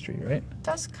about history, right?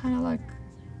 That's kind of like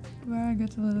where I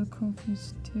get a little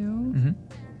confused too. Mm-hmm.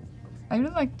 I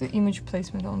really like the image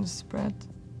placement on the spread.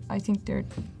 I think they're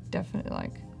definitely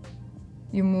like,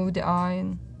 you move the eye,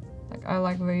 and like I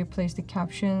like where you place the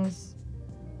captions.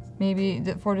 Maybe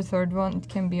for the third one, it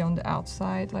can be on the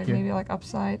outside, like Here. maybe like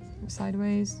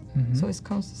sideways, Mhm. so it's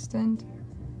consistent.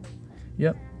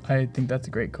 Yep, I think that's a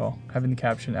great call, having the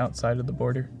caption outside of the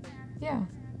border. Yeah.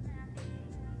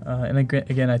 And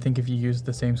again, I think if you use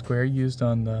the same square used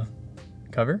on the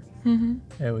cover,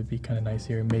 Mm-hmm. it would be kind of nice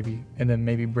here. And then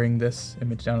maybe bring this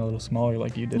image down a little smaller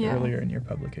like you did Yeah. earlier in your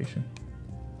publication.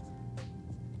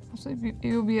 Also, it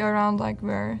will be around like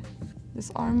where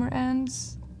this armor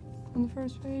ends on the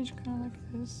first page, kind of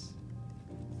like this.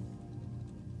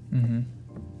 Mm-hmm.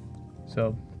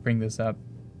 So bring this up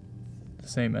the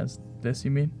same as this,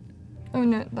 you mean? Oh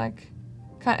no, like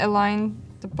kind of align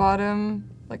the bottom,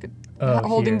 like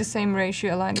holding here. the same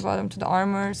ratio, align the bottom to the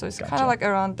armor, so it's kind Gotcha. of like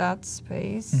around that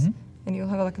space, Mhm. and you'll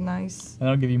have like a nice And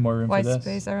that'll give you more room white for this.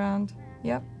 space around.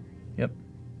 Yep. Yep.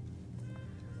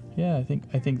 Yeah, I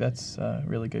think that's a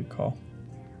really good call.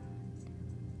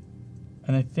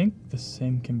 And I think the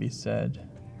same can be said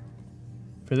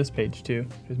for this page too.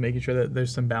 Just making sure that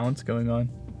there's some balance going on.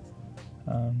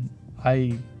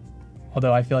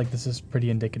 Although I feel like this is pretty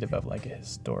indicative of like a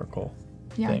historical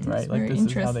thing, right? Like this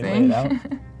is how they lay it out.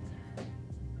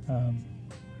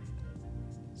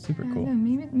 Super cool. Yeah,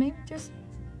 maybe just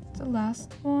the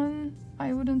last one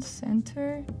I wouldn't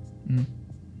center.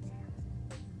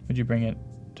 Would you bring it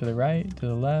to the right, to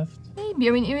the left? Maybe.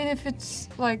 I mean, even if it's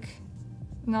like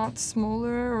not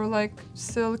smaller or like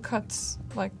still cuts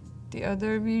like the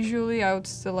other visually, I would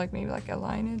still like maybe like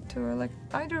align it to or like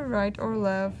either right or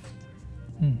left.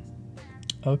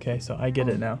 Okay, so I get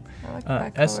it now. I like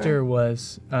that Esther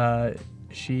was,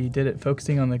 she did it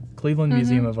focusing on the Cleveland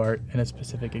Museum of Art in a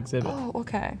specific exhibit. Oh,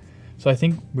 okay. So I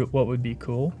think what would be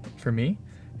cool for me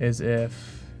is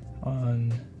if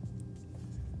on,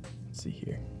 let's see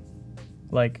here,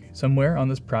 like somewhere on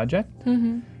this project,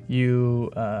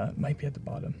 you might be at the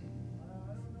bottom.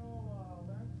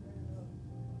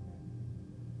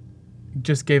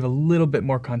 Just gave a little bit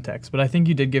more context, but I think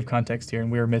you did give context here,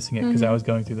 and we were missing it because I was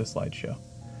going through the slideshow.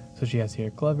 So she has here,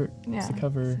 clever, it's the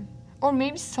cover. Or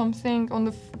maybe something on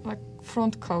the like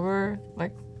front cover,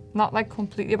 like not like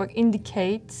completely, but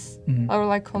indicates or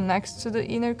like connects to the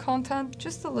inner content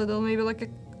just a little, maybe like a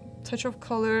touch of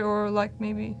color, or like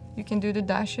maybe you can do the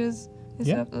dashes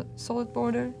instead of the solid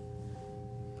border.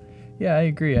 Yeah, I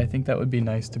agree. I think that would be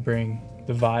nice to bring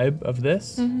the vibe of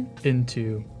this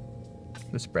into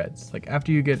the spreads. Like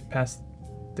after you get past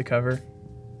the cover,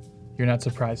 you're not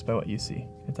surprised by what you see.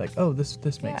 It's like, oh, this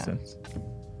makes sense.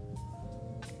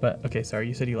 But okay, sorry,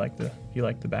 you said you like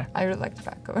the back. I really like the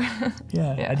back cover.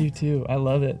 Yeah, I do too. I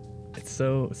love it. It's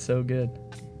so good.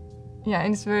 Yeah,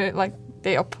 and it's very like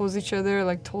they oppose each other,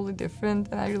 like totally different,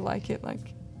 and I really like it.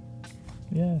 Like,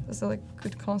 that's a like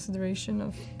good consideration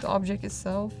of the object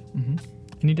itself. And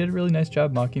you did a really nice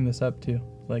job mocking this up too.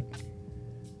 Like,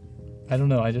 I don't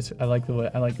know. I like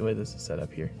the way this is set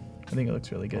up here. I think it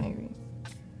looks really good. I agree.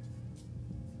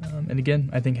 And again,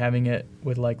 I think having it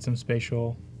with like some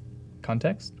spatial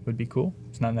context would be cool.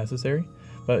 It's not necessary,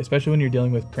 but especially when you're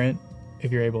dealing with print,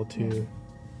 if you're able to,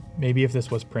 maybe if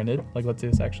this was printed, like let's say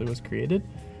this actually was created,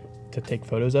 to take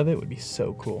photos of it would be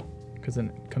so cool because then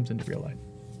it comes into real life.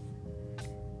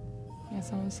 Yeah,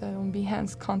 someone said on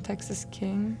Behance, context is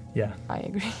king. Yeah, I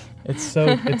agree. It's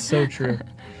so true.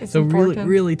 It's so important.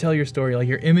 really tell your story. Like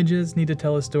your images need to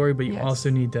tell a story, but you also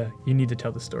need to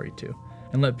tell the story too,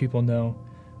 and let people know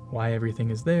why everything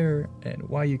is there and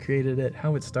why you created it,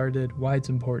 how it started, why it's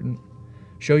important.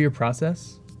 Show your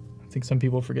process. I think some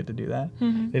people forget to do that.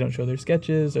 They don't show their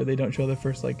sketches, or they don't show the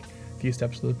first like few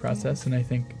steps of the process, and I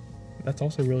think that's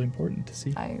also really important to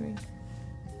see. I agree.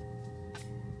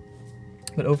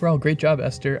 But overall, great job,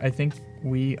 Esther. I think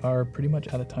we are pretty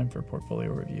much out of time for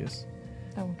portfolio reviews.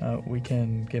 Okay. We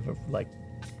can give like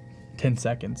 10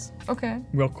 seconds. Okay.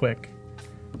 Real quick.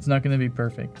 It's not going to be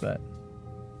perfect, but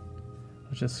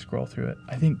let's just scroll through it.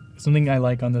 I think something I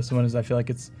like on this one is I feel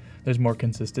like there's more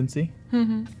consistency.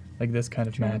 Like this kind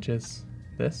of matches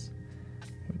this,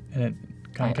 and it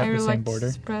kind of kept the same border.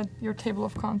 To spread your table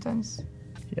of contents.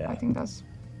 Yeah. I think that's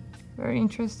very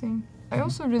interesting. I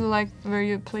also really like where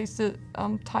you place the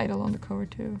title on the cover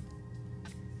too.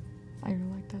 I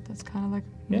really like that. That's kind of like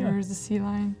mirrors the sea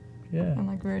line. Yeah. And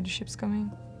like where the ship's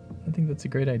coming. I think that's a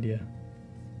great idea.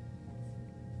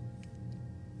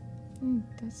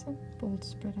 That's a bold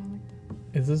spread. I like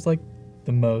that. Is this like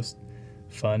the most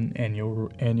fun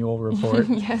annual report?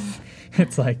 Yes.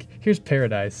 It's like, here's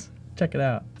paradise. Check it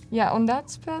out. Yeah, on that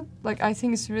spread, like I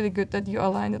think it's really good that you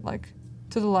align it like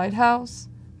to the lighthouse.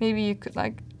 Maybe you could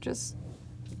like just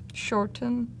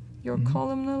shorten your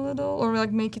column a little, or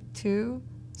like make it two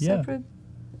separate.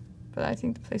 But I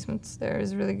think the placements there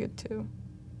is really good too.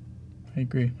 I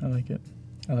agree. I like it.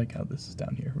 I like how this is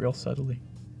down here, real subtly.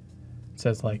 It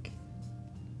says like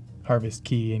harvest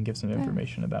key and gives some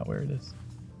information about where it is.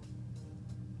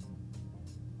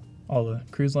 All the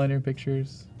cruise liner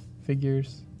pictures,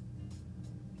 figures.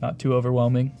 Not too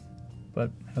overwhelming,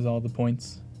 but has all the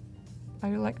points. I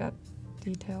really like that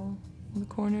detail on the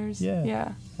corners.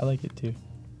 Yeah. I like it too.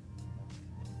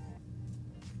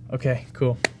 Okay,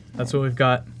 cool. That's what we've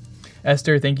got.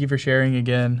 Esther, thank you for sharing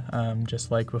again.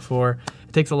 Just like before,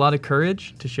 it takes a lot of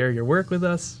courage to share your work with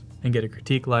us and get a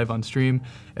critique live on stream,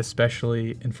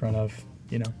 especially in front of,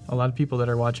 a lot of people that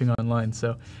are watching online.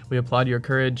 So we applaud your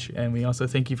courage, and we also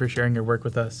thank you for sharing your work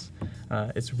with us.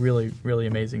 It's really, really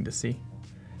amazing to see.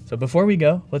 So before we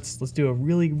go, let's do a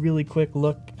really, really quick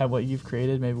look at what you've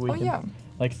created. Maybe we can,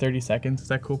 like 30 seconds. Is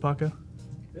that cool, Paco?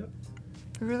 Yep.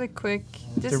 Really quick.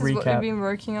 This is what we've been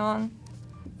working on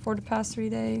for the past 3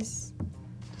 days.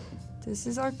 This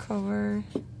is our cover.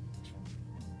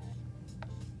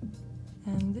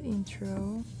 And the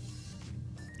intro.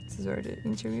 This is where the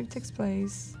interview takes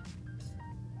place.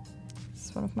 This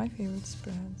is one of my favorite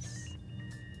spreads.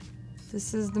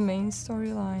 This is the main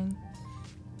storyline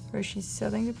where she's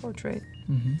selling the portrait.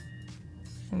 Mm-hmm.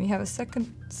 And we have a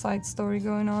second side story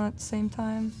going on at the same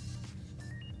time,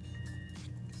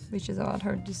 which is about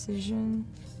her decision,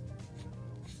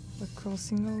 the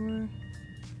crossing over.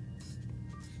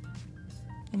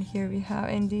 And here we have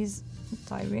Andy's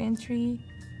diary entry,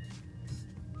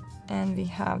 and we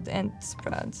have the end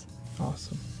spread.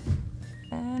 Awesome.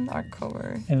 And our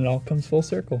cover. And it all comes full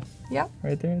circle. Yep.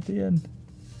 Right there at the end.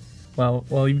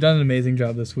 Well, you've done an amazing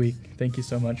job this week. Thank you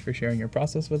so much for sharing your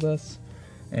process with us,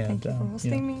 and Thank you for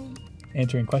hosting me.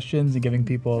 Answering questions and giving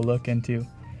people a look into,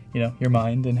 your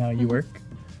mind and how you work.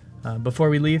 Before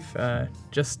we leave,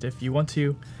 just if you want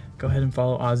to, go ahead and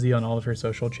follow Ozzy on all of her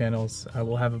social channels.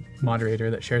 We'll have a moderator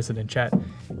that shares it in chat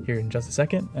here in just a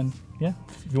second. And yeah,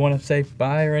 if you want to say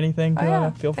bye or anything,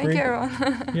 feel free. Thank you,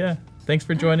 everyone. Yeah. Thanks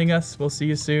for joining us. We'll see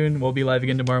you soon. We'll be live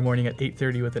again tomorrow morning at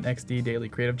 8:30 with an XD Daily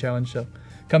Creative Challenge. So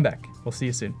come back. We'll see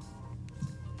you soon.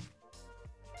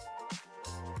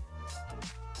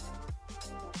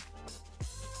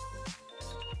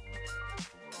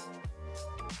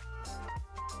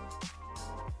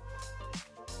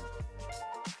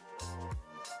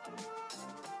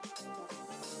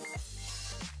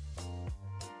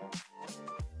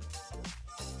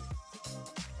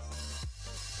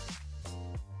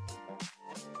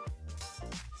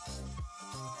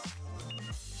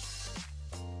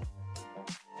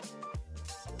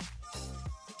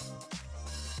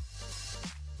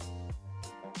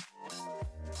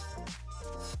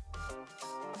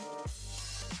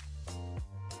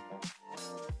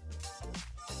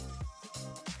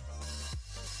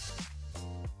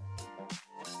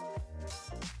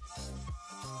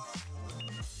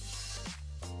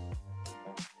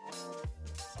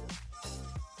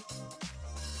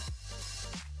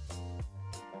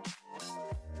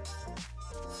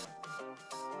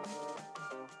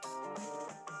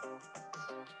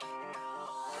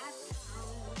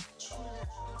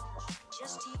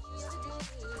 Just the other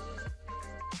day,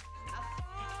 I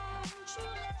found true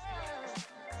love,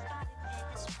 but it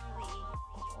passed my way.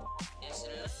 It's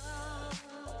love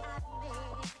I've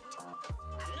made.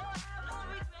 I know I won't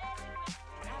regret it.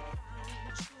 I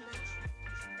found true love.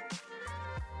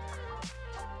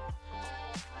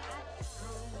 I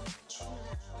found true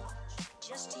love.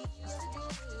 Just the other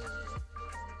day,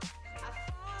 I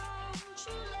found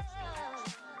true love.